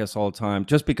podcast all the time,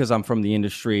 just because I'm from the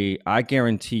industry, I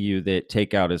guarantee you that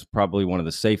takeout is probably one of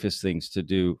the safest things to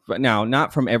do. But now,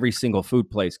 not from every single food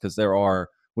place, because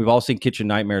we've all seen kitchen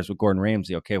nightmares with Gordon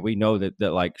Ramsay. Okay. We know that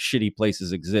like shitty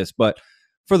places exist, but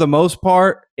for the most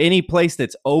part, any place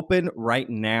that's open right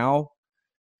now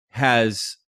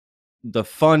has the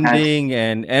funding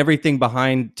and everything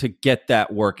behind to get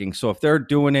that working. So if they're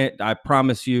doing it, I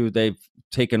promise you they've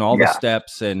taken all the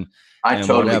steps and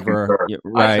totally whatever.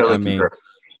 Right. I mean,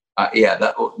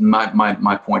 that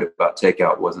my point about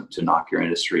takeout wasn't to knock your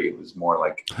industry. It was more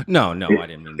like, no, I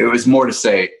didn't mean that. It was more to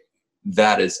say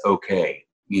that is okay,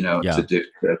 to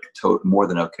do more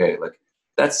than okay. Like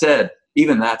that said,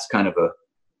 even that's kind of a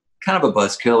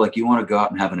buzzkill. Like you want to go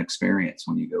out and have an experience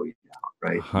when you go eat out,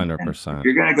 right? 100%. If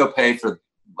you're going to go pay for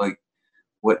like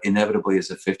what inevitably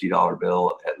is a $50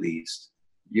 bill at least,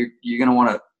 you're going to want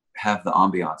to have the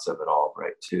ambiance of it all,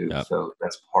 right? Too. Yep. So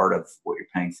that's part of what you're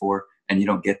paying for, and you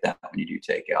don't get that when you do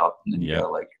takeout. And then you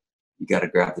got to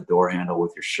grab the door handle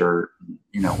with your shirt,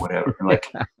 and, whatever. And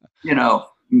like,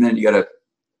 and then you got to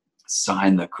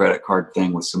sign the credit card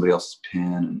thing with somebody else's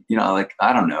pin, and like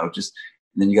I don't know, just.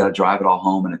 And then you got to drive it all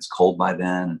home, and it's cold by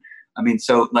then. I mean,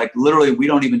 so like literally, we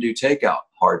don't even do takeout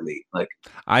hardly. Like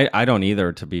I don't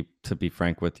either, to be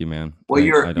frank with you, man. Well,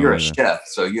 you're a chef,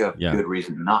 so you have good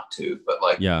reason not to. But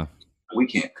like, we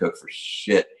can't cook for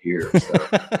shit here. So.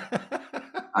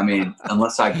 I mean,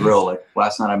 unless I grill. Like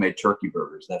last night, I made turkey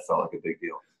burgers. That felt like a big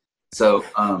deal. So,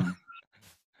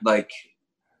 like,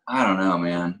 I don't know,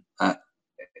 man.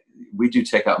 We do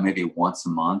takeout maybe once a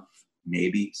month.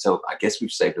 Maybe. So I guess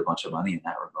we've saved a bunch of money in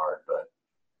that regard, but,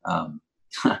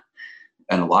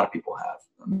 and a lot of people have,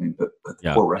 I mean, but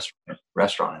the poor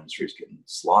restaurant industry is getting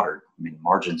slaughtered. I mean,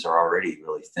 margins are already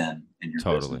really thin in your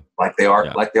business, like they are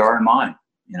in mine,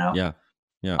 Yeah.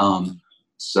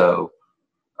 So,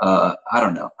 I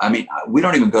don't know. I mean, we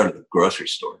don't even go to the grocery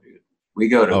store, dude. We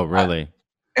go to, really?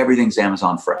 Everything's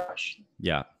Amazon Fresh.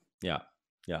 Yeah.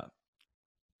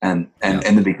 And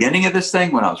in the beginning of this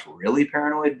thing, when I was really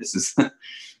paranoid, this is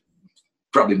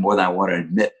probably more than I want to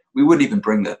admit, we wouldn't even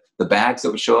bring the bags that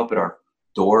would show up at our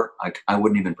door. I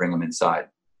wouldn't even bring them inside.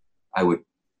 I would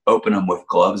open them with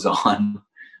gloves on,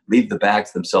 leave the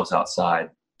bags themselves outside,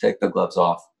 take the gloves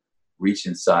off, reach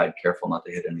inside, careful not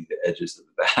to hit any of the edges of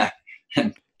the bag,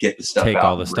 and get the stuff out. Take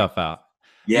all the stuff out.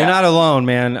 Yeah. You're not alone,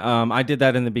 man. I did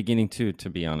that in the beginning too, to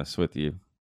be honest with you.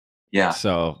 Yeah.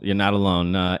 So you're not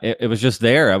alone. It was just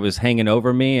there. It was hanging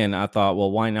over me, and I thought,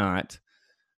 well, why not?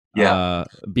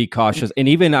 Be cautious. And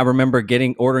even I remember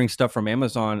ordering stuff from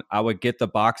Amazon. I would get the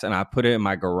box and I put it in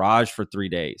my garage for 3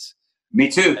 days. Me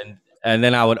too. And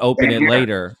then I would open it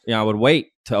later. I would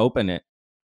wait to open it.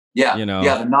 Yeah.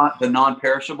 The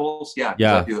non-perishables. Yeah.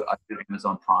 I do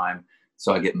Amazon Prime.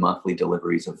 So I get monthly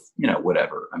deliveries of,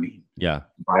 whatever. I mean,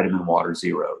 vitamin water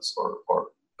zeros or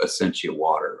Essentia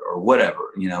water or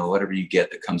whatever, whatever you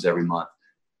get that comes every month.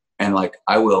 And like,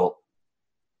 I'll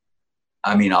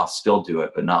still do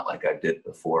it, but not like I did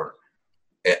before.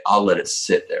 I'll let it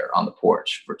sit there on the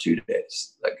porch for 2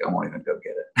 days. Like, I won't even go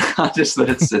get it. I'll just let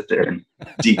it sit there and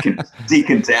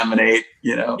decontaminate,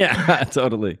 Yeah,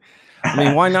 totally. I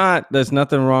mean, why not? There's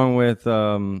nothing wrong with,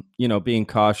 being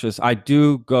cautious. I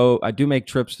do make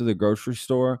trips to the grocery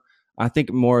store. I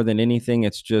think more than anything,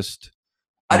 it's just,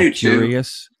 I do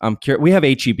curious. too. I'm curious. We have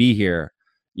HEB here,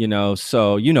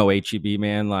 so HEB,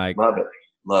 man. Like, Love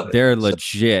it. They're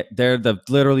legit. They're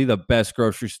literally the best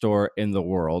grocery store in the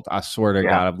world. I swear to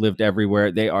God, I've lived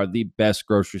everywhere. They are the best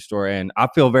grocery store, and I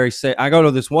feel very safe. I go to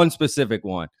this one specific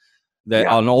one that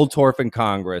on Old Torf in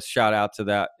Congress. Shout out to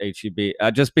that HEB.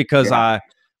 Just because I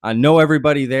know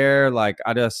everybody there. Like,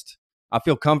 I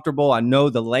feel comfortable. I know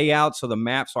the layout, so the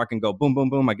map, so I can go boom, boom,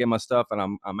 boom. I get my stuff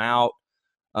and I'm out.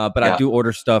 But I do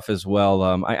order stuff as well.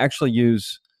 I actually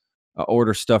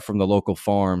order stuff from the local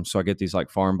farm, so I get these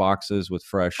like farm boxes with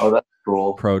fresh that's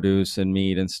cool. produce and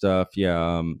meat and stuff.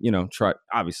 Yeah,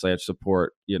 obviously I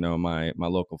support my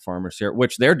local farmers here,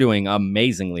 which they're doing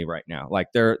amazingly right now. Like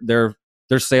their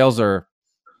sales are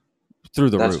through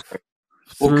the roof. Great.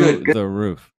 Well, good. The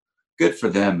roof. Good for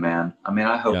them, man. I mean,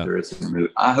 I hope there is a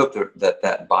move. I hope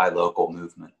that buy local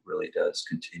movement really does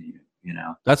continue.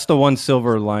 That's the one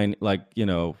silver lining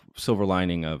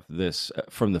of this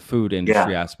from the food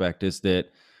industry aspect, is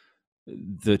that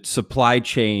the supply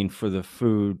chain for the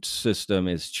food system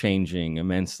is changing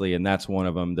immensely, and that's one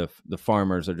of them. The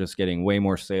farmers are just getting way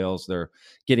more sales. They're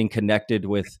getting connected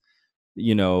with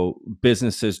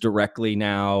businesses directly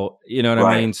now. You know what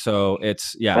I mean? So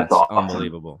it's awesome.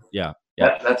 Unbelievable. Yeah.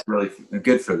 That's really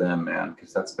good for them, man,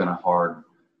 because that's been the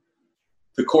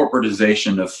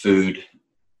corporatization of food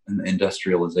and the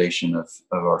industrialization of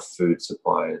our food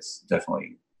supply has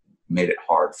definitely made it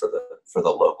hard for the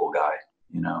local guy,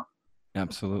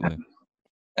 Absolutely.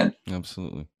 And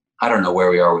absolutely. I don't know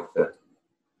where we are with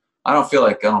I don't feel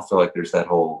like there's that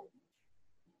whole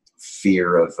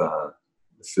fear of the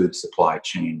food supply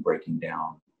chain breaking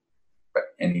down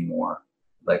anymore,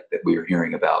 like that we were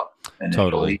hearing about initially.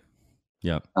 Totally.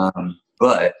 Yeah.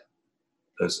 But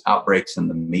those outbreaks in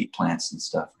the meat plants and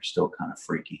stuff are still kind of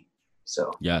freaky.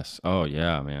 So yes. Oh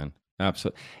yeah, man.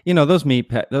 Absolutely. Those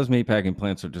meatpacking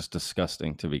plants are just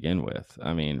disgusting to begin with.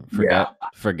 I mean,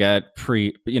 forget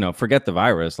the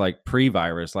virus, like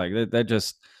pre-virus, like they're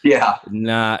just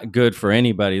not good for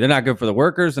anybody. They're not good for the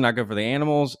workers. They're not good for the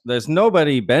animals. There's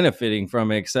nobody benefiting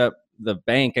from it except the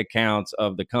bank accounts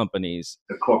of the companies,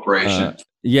 the corporations.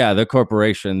 The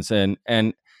corporations. And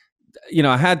I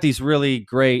had these really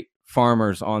great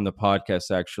farmers on the podcast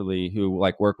actually who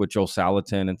like work with Joel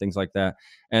Salatin and things like that.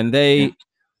 And they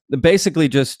basically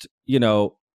just,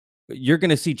 you're going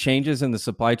to see changes in the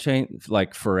supply chain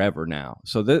like forever now.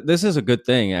 So this is a good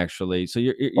thing actually. So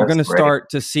you're going to start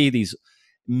to see these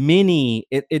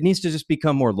it needs to just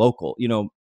become more local,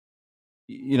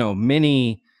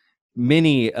 many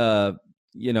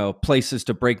places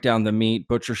to break down the meat,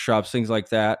 butcher shops, things like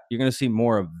that. You're going to see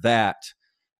more of that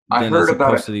than as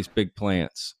opposed to these big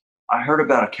plants. I heard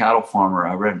about a cattle farmer.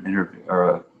 I read an interview or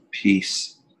a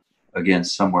piece again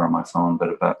somewhere on my phone, but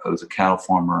it was a cattle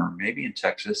farmer, maybe in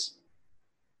Texas,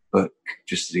 but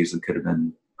just as easily could have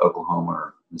been Oklahoma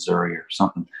or Missouri or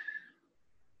something.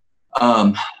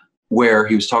 Where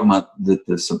he was talking about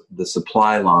the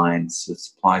supply lines, the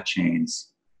supply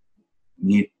chains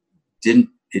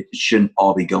it shouldn't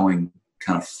all be going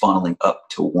kind of funneling up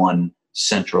to one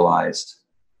centralized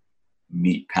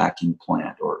meat packing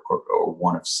plant or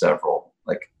one of several,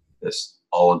 like this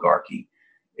oligarchy.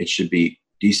 It should be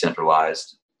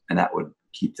decentralized, and that would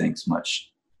keep things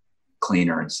much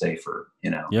cleaner and safer,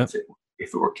 if it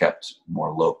were kept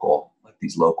more local, like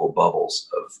these local bubbles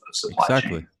of supply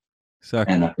chain.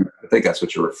 Exactly. And I think that's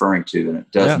what you're referring to, and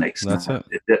it does make sense.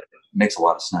 It makes a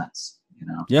lot of sense,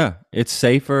 Yeah, it's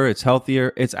safer, it's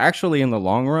healthier. It's actually in the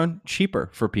long run cheaper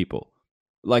for people.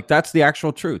 Like that's the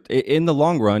actual truth. In the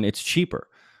long run, it's cheaper.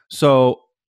 So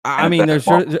I mean, there's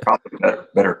probably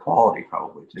better quality,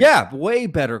 probably too. Yeah, way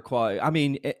better quality. I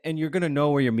mean, and you're gonna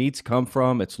know where your meats come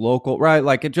from. It's local, right?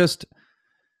 Like it just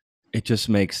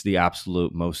makes the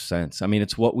absolute most sense. I mean,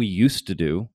 it's what we used to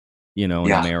do, in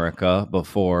America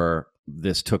before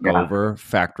this took over.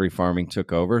 Factory farming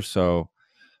took over. So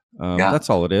that's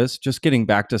all it is. Just getting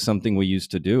back to something we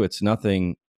used to do. It's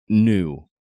nothing new.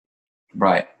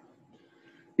 Right.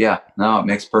 Yeah. No, it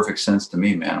makes perfect sense to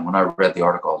me, man. When I read the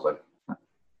article, I was like,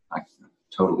 I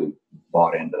totally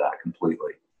bought into that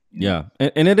completely. Yeah.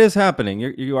 And it is happening.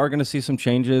 You are going to see some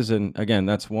changes. And again,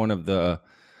 that's one of the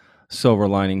silver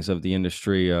linings of the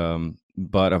industry.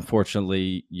 But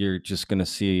unfortunately, you're just going to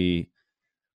see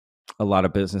a lot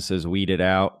of businesses weeded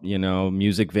out,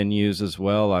 music venues as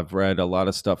well. I've read a lot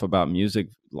of stuff about music,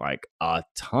 like a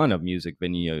ton of music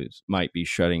venues might be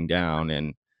shutting down,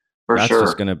 and For that's just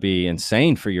sure. going to be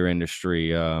insane for your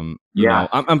industry. Yeah.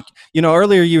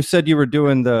 Earlier you said you were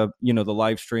doing the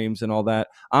live streams and all that.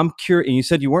 I'm curious, and you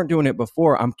said you weren't doing it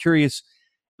before. I'm curious.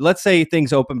 Let's say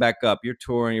things open back up, you're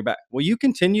touring, you're back. Will you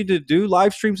continue to do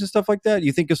live streams and stuff like that?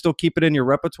 You think you'll still keep it in your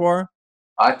repertoire?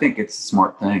 I think it's a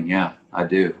smart thing. Yeah, I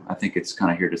do. I think it's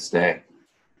kind of here to stay.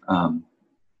 Um,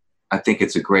 I think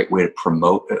it's a great way to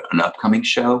promote an upcoming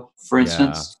show, for Yeah.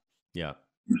 instance. Yeah.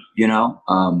 You know,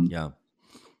 Yeah.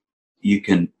 you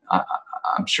can,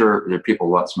 I'm sure there are people a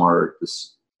lot smarter at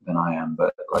this than I am,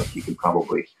 but like you could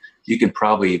probably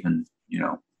even,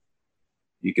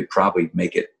 you could probably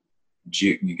make it,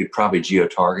 you could probably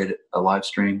geo-target a live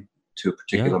stream to a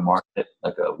particular Yeah. market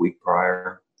like a week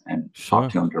prior and Sure.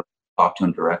 talk to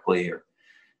them directly, or,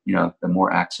 the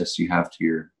more access you have to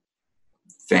your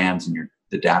fans and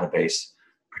the database,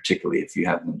 particularly if you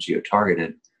have them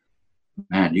geo-targeted,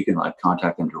 man, you can like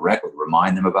contact them directly,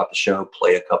 remind them about the show,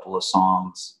 play a couple of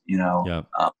songs, Yeah.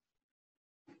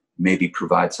 maybe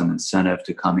provide some incentive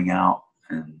to coming out,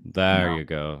 and There you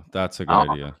go. That's a good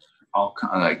idea. I'll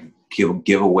kind of like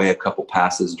give away a couple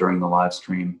passes during the live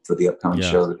stream for the upcoming Yeah.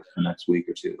 show the next week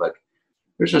or two. Like,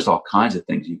 there's just all kinds of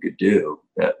things you could do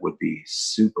that would be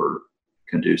super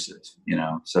conducive,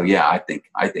 So yeah, I think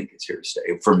it's here to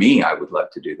stay. For me, I would love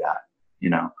to do that,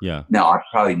 Yeah. Now I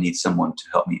probably need someone to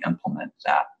help me implement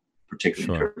that,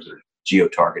 particularly Sure. in terms of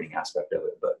geo-targeting aspect of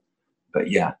it.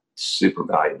 But yeah, super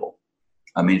valuable.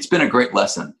 I mean, it's been a great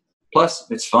lesson.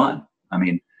 Plus, it's fun. I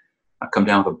mean, I come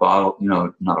down with a bottle,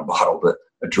 not a bottle, but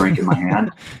a drink in my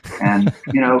hand. And,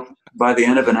 by the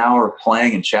end of an hour of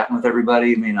playing and chatting with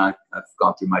everybody, I mean, I've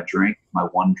gone through my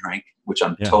one drink, which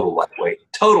I'm Yeah. total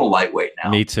lightweight now.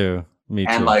 Me too.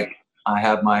 And like, I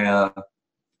have my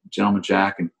Gentleman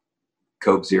Jack and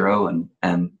Coke Zero,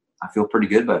 and I feel pretty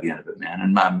good by the end of it, man.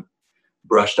 And I'm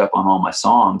brushed up on all my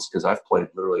songs because I've played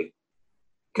literally,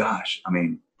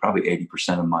 probably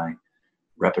 80% of my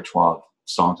repertoire of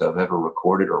songs I've ever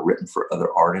recorded or written for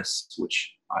other artists,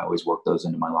 which I always work those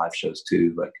into my live shows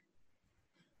too. Like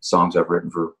songs I've written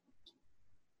for,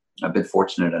 I've been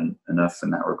fortunate enough in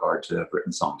that regard to have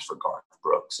written songs for Garth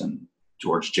Brooks and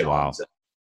George Jones, and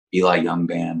Eli Young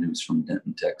Band, who's from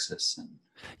Denton, Texas. And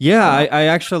yeah, I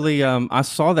actually I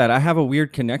saw that. I have a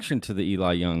weird connection to the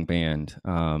Eli Young Band.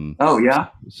 Oh yeah,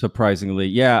 surprisingly,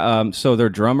 yeah. So their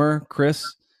drummer Chris,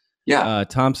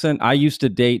 Thompson. I used to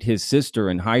date his sister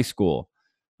in high school.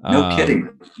 No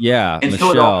kidding. Yeah, in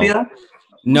Michelle. Philadelphia.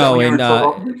 No,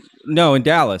 in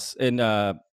Dallas. And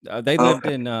they lived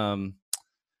in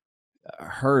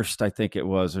Hearst, I think it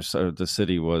was, or so the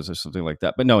city was, or something like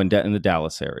that. But no, in the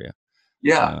Dallas area.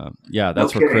 Yeah,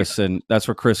 that's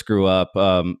where Chris grew up.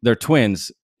 They're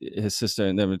twins, his sister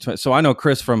and them are twins. So I know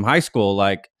Chris from high school.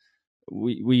 Like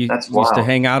we used to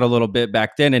hang out a little bit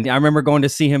back then, and I remember going to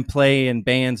see him play in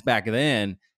bands back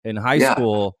then in high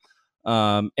school.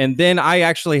 And then I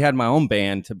actually had my own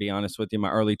band, to be honest with you, in my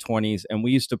early 20s, and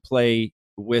we used to play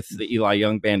with the Eli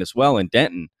Young Band as well in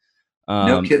Denton.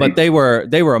 No kidding. But they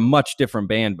were a much different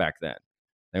band back then.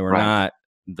 They were not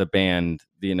the band,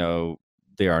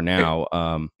 they are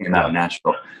now. In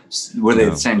Nashville. Were they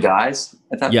the same guys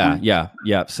at that point?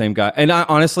 Yeah, same guy. And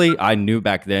I knew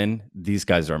back then these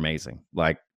guys are amazing.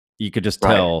 Like you could just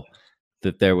tell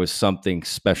that there was something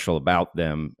special about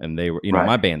them, and they were,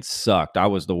 my band sucked. I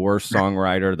was the worst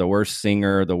songwriter, the worst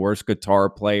singer, the worst guitar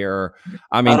player.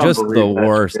 I mean, just the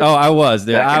worst. Oh, I was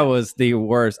there. I was the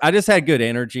worst. I just had good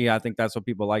energy. I think that's what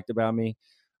people liked about me.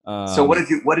 So what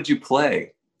did you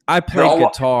play? I played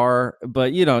guitar,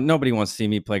 but nobody wants to see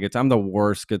me play guitar. I'm the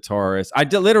worst guitarist. I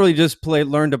literally just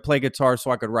learned to play guitar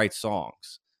so I could write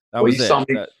songs. That was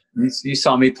it. You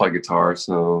saw me play guitar,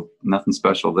 so nothing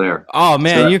special there. Oh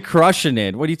man, you're crushing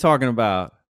it. What are you talking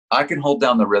about? I can hold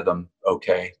down the rhythm.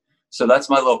 Okay. So that's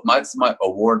my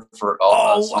award for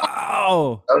all. Oh,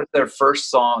 wow. That was their first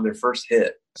song, their first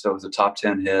hit. So it was a top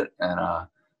 10 hit. And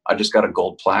I just got a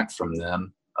gold plaque from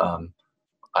them.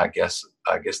 I guess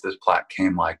this plaque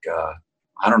came like,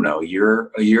 I don't know, a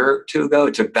year or two ago.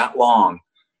 It took that long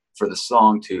for the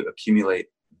song to accumulate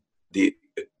the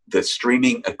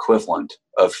streaming equivalent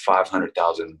of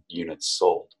 500,000 units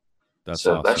sold. That's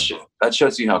awesome. That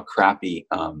shows you how crappy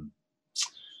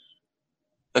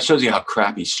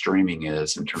streaming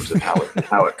is in terms of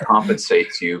how it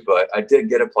compensates you. But I did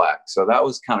get a plaque, so that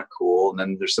was kind of cool. And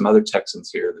then there's some other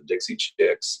Texans here, the Dixie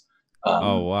Chicks.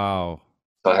 Oh wow!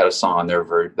 So I had a song on there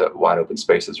for the Wide Open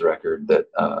Spaces record that.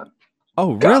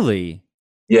 Oh, really?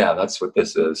 Yeah, that's what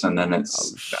this is. And then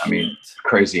it's, I mean,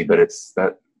 crazy, but it's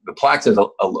that the plaque says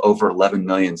over 11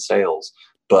 million sales,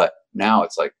 but now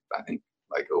it's like, I think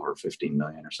like over 15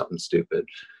 million or something stupid.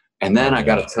 And then I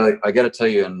got to tell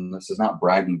you, and this is not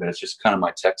bragging, but it's just kind of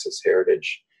my Texas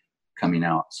heritage coming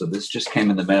out. So this just came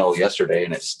in the mail yesterday,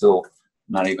 and it's still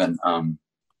not even,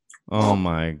 oh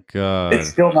my God. It's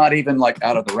still not even like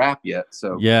out of the wrap yet.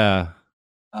 So yeah.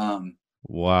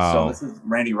 Wow. So this is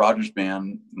Randy Rogers'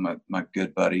 band, my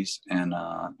good buddies. And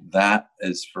that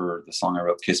is for the song I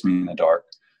wrote, Kiss Me in the Dark.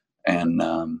 And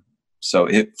so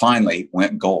it finally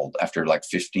went gold after like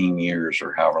 15 years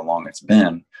or however long it's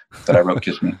been that I wrote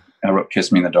Kiss Me. I wrote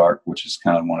Kiss Me in the Dark, which is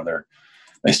kind of one of their,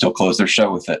 they still close their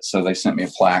show with it. So they sent me a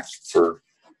plaque for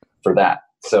that.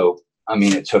 So, I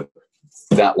mean, it took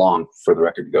that long for the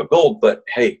record to go gold, but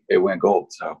hey, it went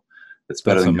gold. So it's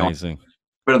better than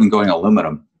going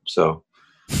aluminum. So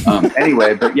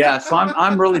anyway, but yeah, so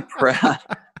I'm really proud.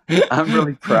 I'm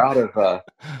really proud of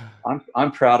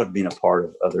I'm proud of being a part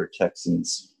of other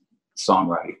Texans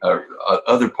songwriting or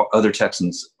other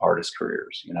Texans artist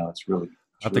careers. You know, it's really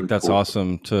I think that's cool.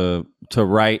 Awesome to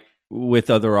write with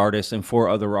other artists and for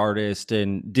other artists.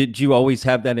 And did you always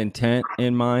have that intent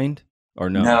in mind or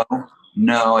no?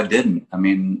 No, I didn't. I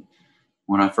mean,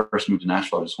 when I first moved to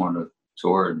Nashville, I just wanted to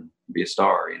tour and be a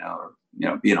star, or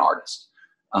be an artist.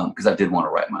 Because I did want to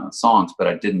write my own songs, but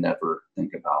I didn't ever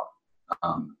think about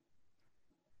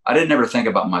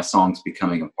my songs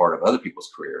becoming a part of other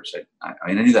people's careers.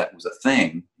 I knew that was a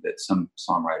thing, that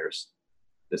songwriters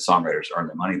earn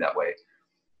their money that way.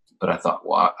 But I thought,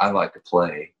 well, I like to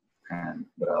play,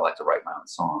 but I like to write my own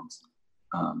songs.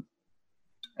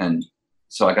 And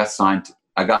so I got signed.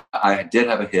 I did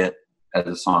have a hit as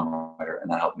a songwriter, and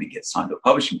that helped me get signed to a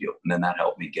publishing deal. And then that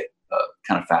helped me get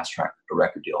kind of fast track a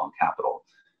record deal on Capitol.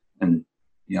 And,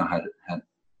 had,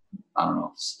 I don't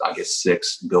know, I guess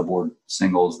 6 Billboard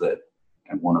singles that,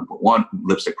 and one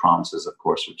Lipstick Promises, of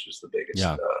course, which is the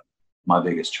biggest, my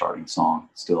biggest charting song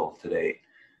still today.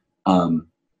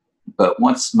 But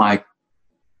once my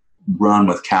run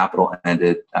with Capitol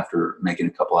ended after making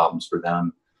a couple albums for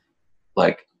them,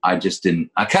 like, I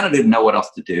kind of didn't know what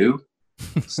else to do.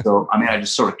 So, I mean, I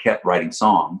just sort of kept writing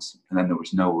songs, and then there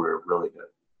was nowhere really to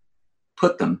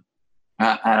put them.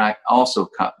 And I also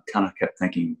kind of kept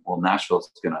thinking, well,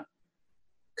 Nashville's going to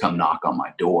come knock on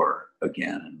my door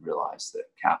again and realize that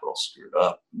Capitol screwed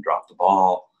up and dropped the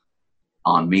ball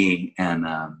on me. And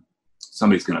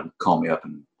somebody's going to call me up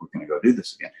and we're going to go do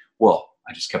this again. Well,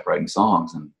 I just kept writing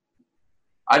songs, and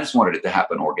I just wanted it to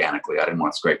happen organically. I didn't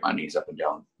want to scrape my knees up and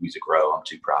down Music Row. I'm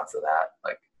too proud for that.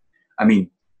 Like, I mean,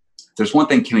 there's one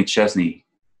thing Kenny Chesney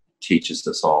teaches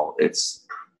us all. It's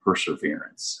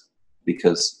perseverance,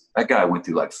 because that guy went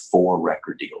through like 4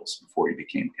 record deals before he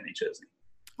became Kenny Chesney.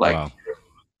 Like, wow.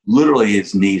 Literally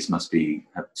his knees must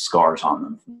have scars on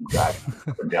them from driving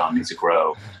up and down Music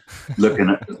Row, looking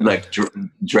at, like,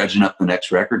 dredging up the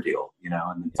next record deal, and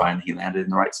then finally he landed in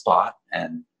the right spot,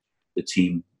 and the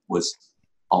team was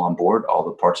all on board. All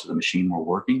the parts of the machine were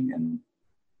working, and,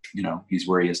 he's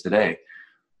where he is today.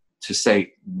 To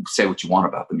say what you want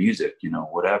about the music,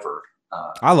 whatever.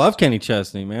 I love Kenny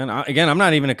Chesney, man. I'm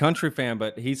not even a country fan,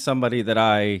 but he's somebody that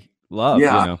I love.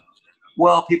 Yeah.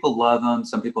 Well, people love him.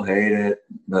 Some people hate it,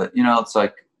 but it's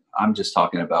like, I'm just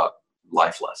talking about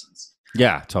life lessons.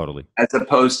 Yeah, totally. As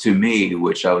opposed to me,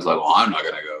 which I was like, well, I'm not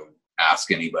going to go ask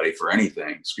anybody for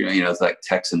anything. It's like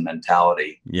Texan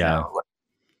mentality. Yeah. Like,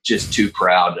 just too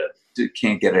proud to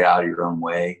can't get it out of your own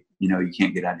way. You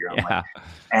can't get out of your own way.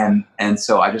 And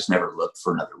so I just never looked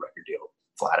for another record deal,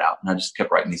 flat out. And I just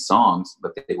kept writing these songs,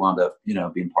 but they wound up,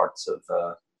 being parts of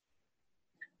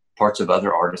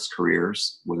other artists'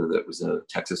 careers, whether that was a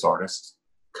Texas artist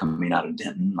coming out of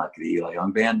Denton, like the Eli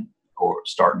Young Band, or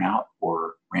starting out,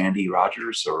 or Randy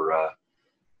Rogers, or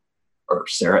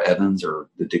Sarah Evans, or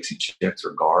the Dixie Chicks,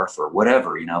 or Garth, or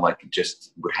whatever, like, it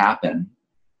just would happen.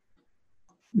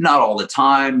 Not all the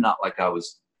time, not like I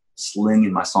was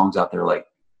slinging my songs out there like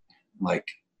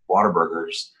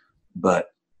Whataburgers, but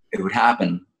it would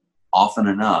happen often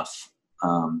enough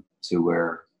to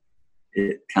where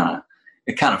it kind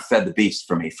of fed the beast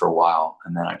for me for a while.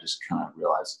 And then I just kind of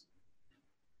realized,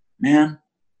 man,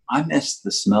 I miss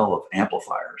the smell of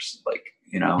amplifiers, like,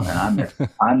 and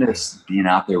I miss being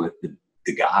out there with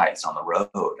the guys on the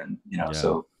road. And,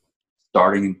 so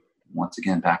starting once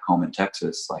again back home in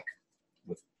Texas, like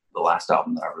with the last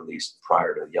album that I released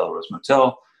prior to Yellow Rose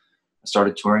Motel, I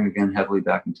started touring again heavily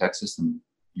back in Texas, and,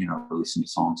 releasing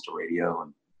songs to radio,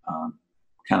 and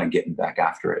kind of getting back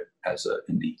after it as an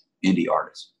indie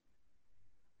artist.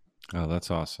 Oh,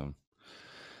 that's awesome.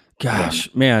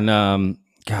 Gosh, man.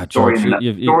 God, Story George,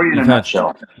 in story in a you've had,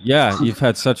 nutshell. yeah, you've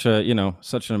had such a,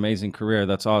 such an amazing career.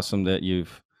 That's awesome that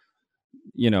you've,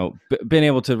 been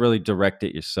able to really direct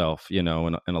it yourself, in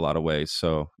a lot of ways.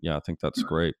 So yeah, I think that's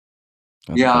great.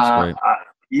 I think that's Yeah, great.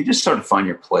 you just sort of find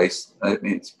your place. I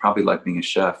mean, it's probably like being a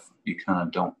chef. You kind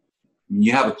of don't.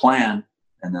 You have a plan,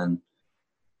 and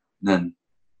then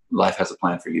life has a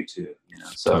plan for you too.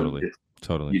 So Totally.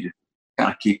 Totally. you just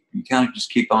kind of just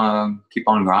keep on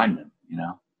grinding.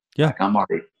 Yeah. Like I'm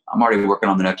already working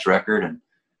on the next record, and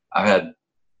I've had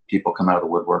people come out of the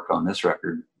woodwork on this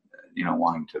record,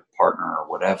 wanting to partner or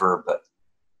whatever. But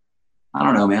I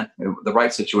don't know, man. The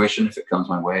right situation, if it comes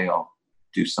my way, I'll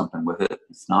do something with it.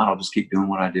 If not, I'll just keep doing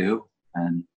what I do.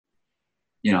 And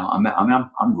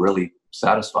I'm really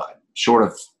satisfied. Short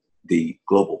of the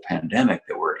global pandemic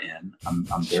that we're in,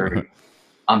 Sure.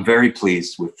 I'm very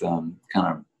pleased with kind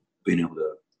of being able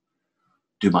to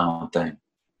do my own thing.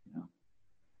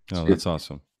 It's Oh, good. that's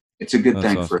awesome. It's a good That's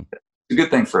thing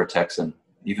awesome. for a Texan,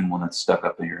 even one that's stuck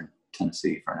up here in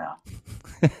Tennessee for now.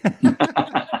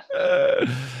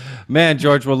 Man,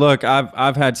 George, well, look,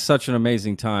 I've had such an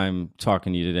amazing time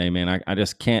talking to you today, man. I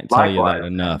just can't tell you that Likewise,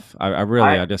 man. enough. I really,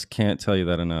 I just can't tell you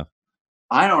that enough.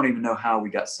 I don't even know how we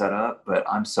got set up, but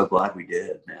I'm so glad we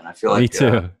did, man. Me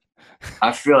too.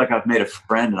 I feel like I've made a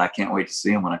friend, and I can't wait to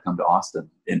see him when I come to Austin.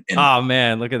 Oh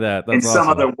man, look at that. In That's some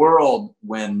awesome. other world,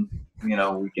 when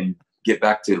we can get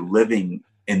back to living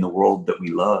in the world that we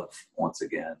love once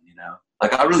again.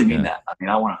 Like I really mean that. I mean,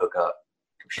 I want to hook up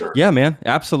for sure. Yeah, man,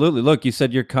 absolutely. Look, you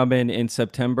said you're coming in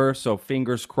September, so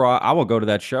fingers crossed. I will go to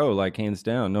that show, like hands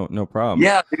down. No problem.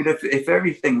 Yeah, dude. If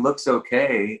everything looks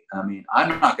okay, I mean,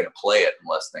 I'm not going to play it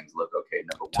unless things look okay.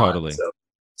 Number one. Totally.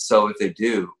 So if they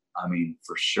do, I mean,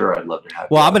 for sure, I'd love to have.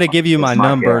 Well, I'm going to give you my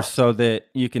number guest. so that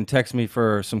you can text me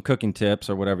for some cooking tips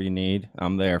or whatever you need.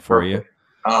 I'm there for you.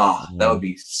 Oh, that would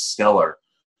be stellar.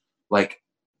 Like,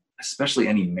 especially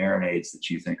any marinades that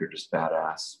you think are just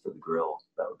badass for the grill.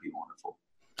 That would be wonderful.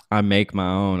 I make my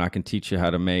own. I can teach you how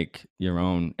to make your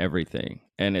own everything,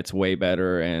 and it's way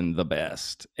better and the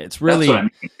best. It's really, that's what I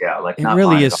mean. Yeah, like it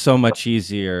really is so much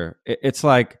easier. It's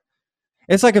like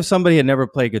if somebody had never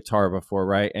played guitar before,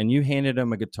 right? And you handed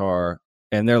them a guitar,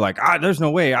 and they're like, there's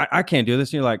no way I can't do this.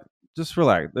 And you're like, just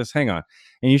relax, just hang on,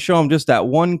 and you show them just that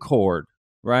one chord,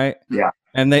 right? Yeah,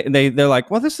 and they're like,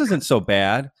 well, this isn't so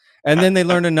bad. And then they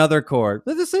learn another chord.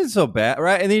 But this isn't so bad,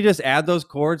 right? And then you just add those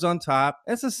chords on top.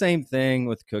 It's the same thing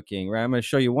with cooking, right? I'm going to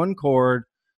show you one chord.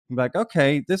 I'm like,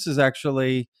 okay, this is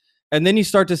actually, and then you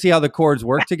start to see how the chords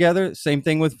work together. Same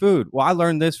thing with food. Well, I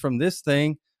learned this from this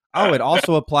thing. Oh, it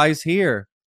also applies here.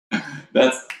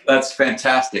 That's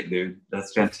fantastic, dude.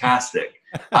 That's fantastic.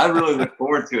 I really look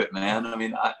forward to it, man. I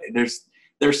mean, there's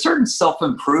certain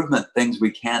self-improvement things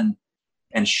we can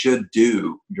and should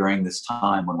do during this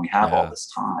time when we have all this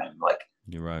time. Like,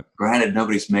 you're right. Granted,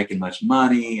 nobody's making much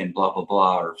money and blah blah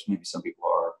blah, or maybe some people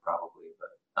are probably,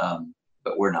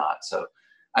 but we're not. So,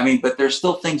 I mean, but there's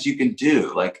still things you can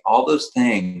do, like all those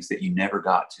things that you never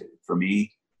got to. For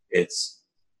me, it's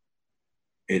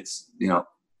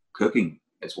cooking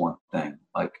is one thing.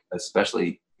 Like,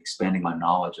 especially expanding my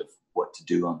knowledge of what to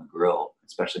do on the grill,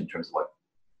 especially in terms of like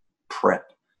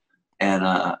prep,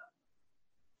 and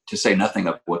to say nothing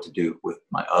of what to do with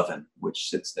my oven, which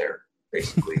sits there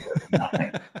basically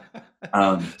nothing.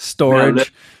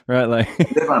 Storage, right? Like,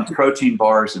 I live on protein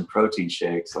bars and protein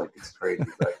shakes, like it's crazy.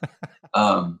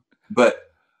 But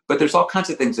there's all kinds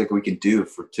of things that we can do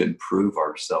to improve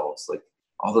ourselves. Like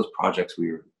all those projects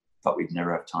we thought we'd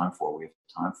never have time for, we have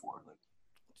time for. Like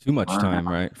too much time,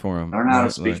 right? For them. Learn how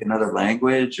to speak another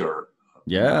language, or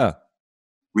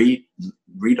read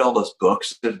all those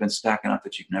books that have been stacking up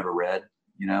that you've never read.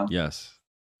 Yes.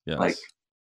 Like,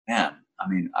 man, I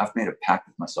mean, I've made a pact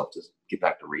with myself to get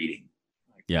back to reading.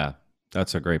 Yeah,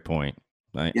 that's a great point.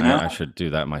 I should do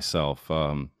that myself.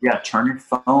 Yeah, turn your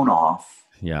phone off.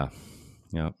 Yeah.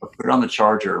 Or put it on the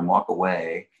charger and walk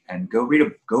away and go read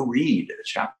a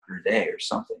chapter a day or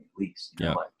something at least.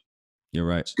 You're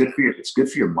right. It's good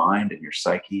for your mind and your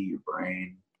psyche, your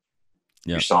brain,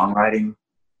 your songwriting.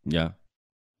 Yeah.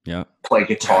 Play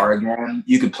guitar again.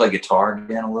 You can play guitar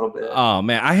again a little bit. Oh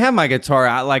man, I have my guitar.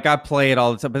 I play it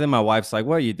all the time. But then my wife's like,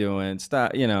 "What are you doing?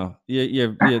 Stop!"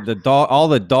 The dog. All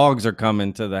the dogs are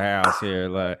coming to the house here.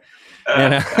 Like,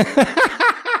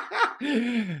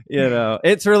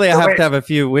 it's really I have to have a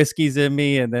few whiskeys in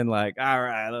me, and then like, all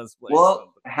right, let's play.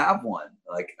 Well, have one.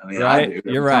 Like, I mean, right? I do.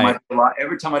 You're right.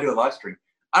 Every time I do a live stream,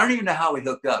 I don't even know how we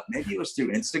hooked up. Maybe it was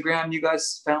through Instagram. You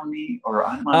guys found me, or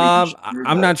I'm not even sure.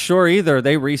 I'm not sure either.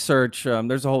 They research.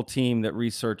 There's a whole team that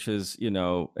researches,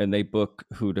 and they book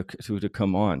who to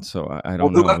come on. So I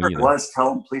don't know. Whoever either. it was,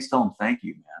 please tell them thank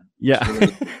you, man. Yeah,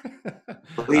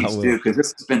 please do, because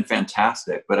this has been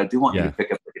fantastic. But I do want you to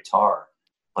pick up the guitar,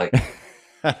 like.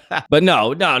 But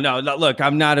no. Look,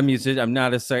 I'm not a musician. I'm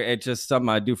not it's just something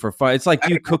I do for fun. It's like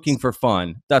you cooking for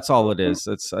fun. That's all it is.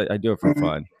 I do it for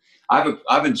fun.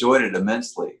 I've enjoyed it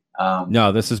immensely.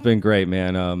 No, this has been great,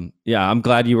 man. Yeah, I'm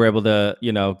glad you were able to,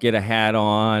 get a hat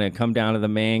on and come down to the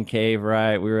man cave,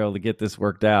 right? We were able to get this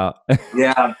worked out.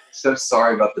 Yeah, I'm so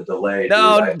sorry about the delay.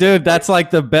 No, dude, that's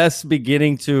like the best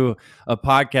beginning to a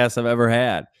podcast I've ever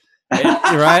had.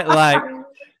 Right? Like,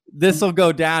 this will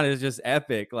go down as just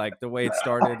epic, like the way it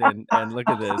started. And look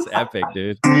at this, epic,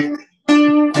 dude.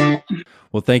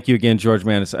 Well, thank you again, George,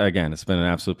 man. It's been an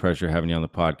absolute pleasure having you on the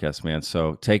podcast, man.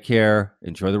 So take care.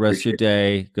 Enjoy the rest of your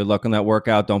day. Good luck on that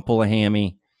workout. Don't pull a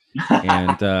hammy.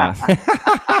 And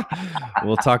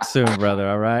we'll talk soon, brother.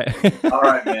 All right. All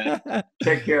right, man.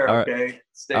 Take care. All okay. Right.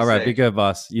 Stay all right. safe. Be good,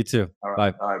 boss. You too. All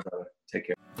right. Bye. All right, brother. Take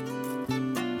care.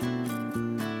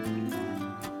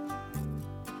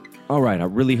 All right. I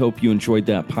really hope you enjoyed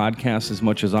that podcast as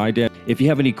much as I did. If you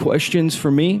have any questions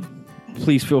for me,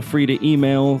 please feel free to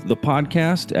email the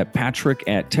podcast at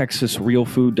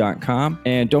patrick@texasrealfood.com.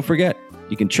 And don't forget,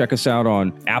 you can check us out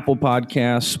on Apple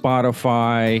Podcasts,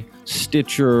 Spotify,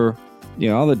 Stitcher,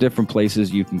 all the different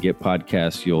places you can get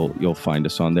podcasts. You'll find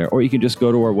us on there. Or you can just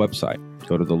go to our website.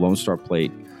 Go to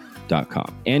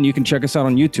thelonestarplate.com. And you can check us out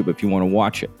on YouTube if you want to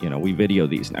watch it. We video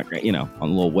these now, on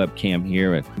a little webcam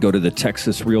here, and go to the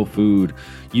Texas Real Food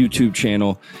YouTube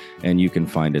channel and you can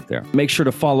find it there. Make sure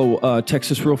to follow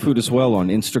Texas Real Food as well on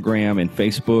Instagram and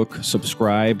Facebook.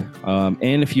 Subscribe.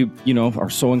 And if you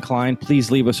are so inclined, please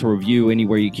leave us a review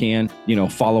anywhere you can.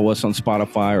 Follow us on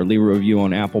Spotify or leave a review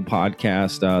on Apple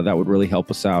Podcast. That would really help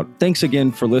us out. Thanks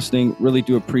again for listening. Really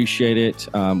do appreciate it.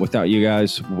 Without you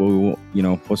guys,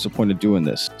 what's the point of doing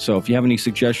this? So if you have any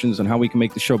suggestions on how we can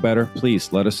make the show better,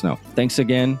 please let us know. Thanks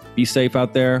again. Be safe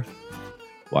out there.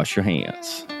 Wash your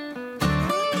hands.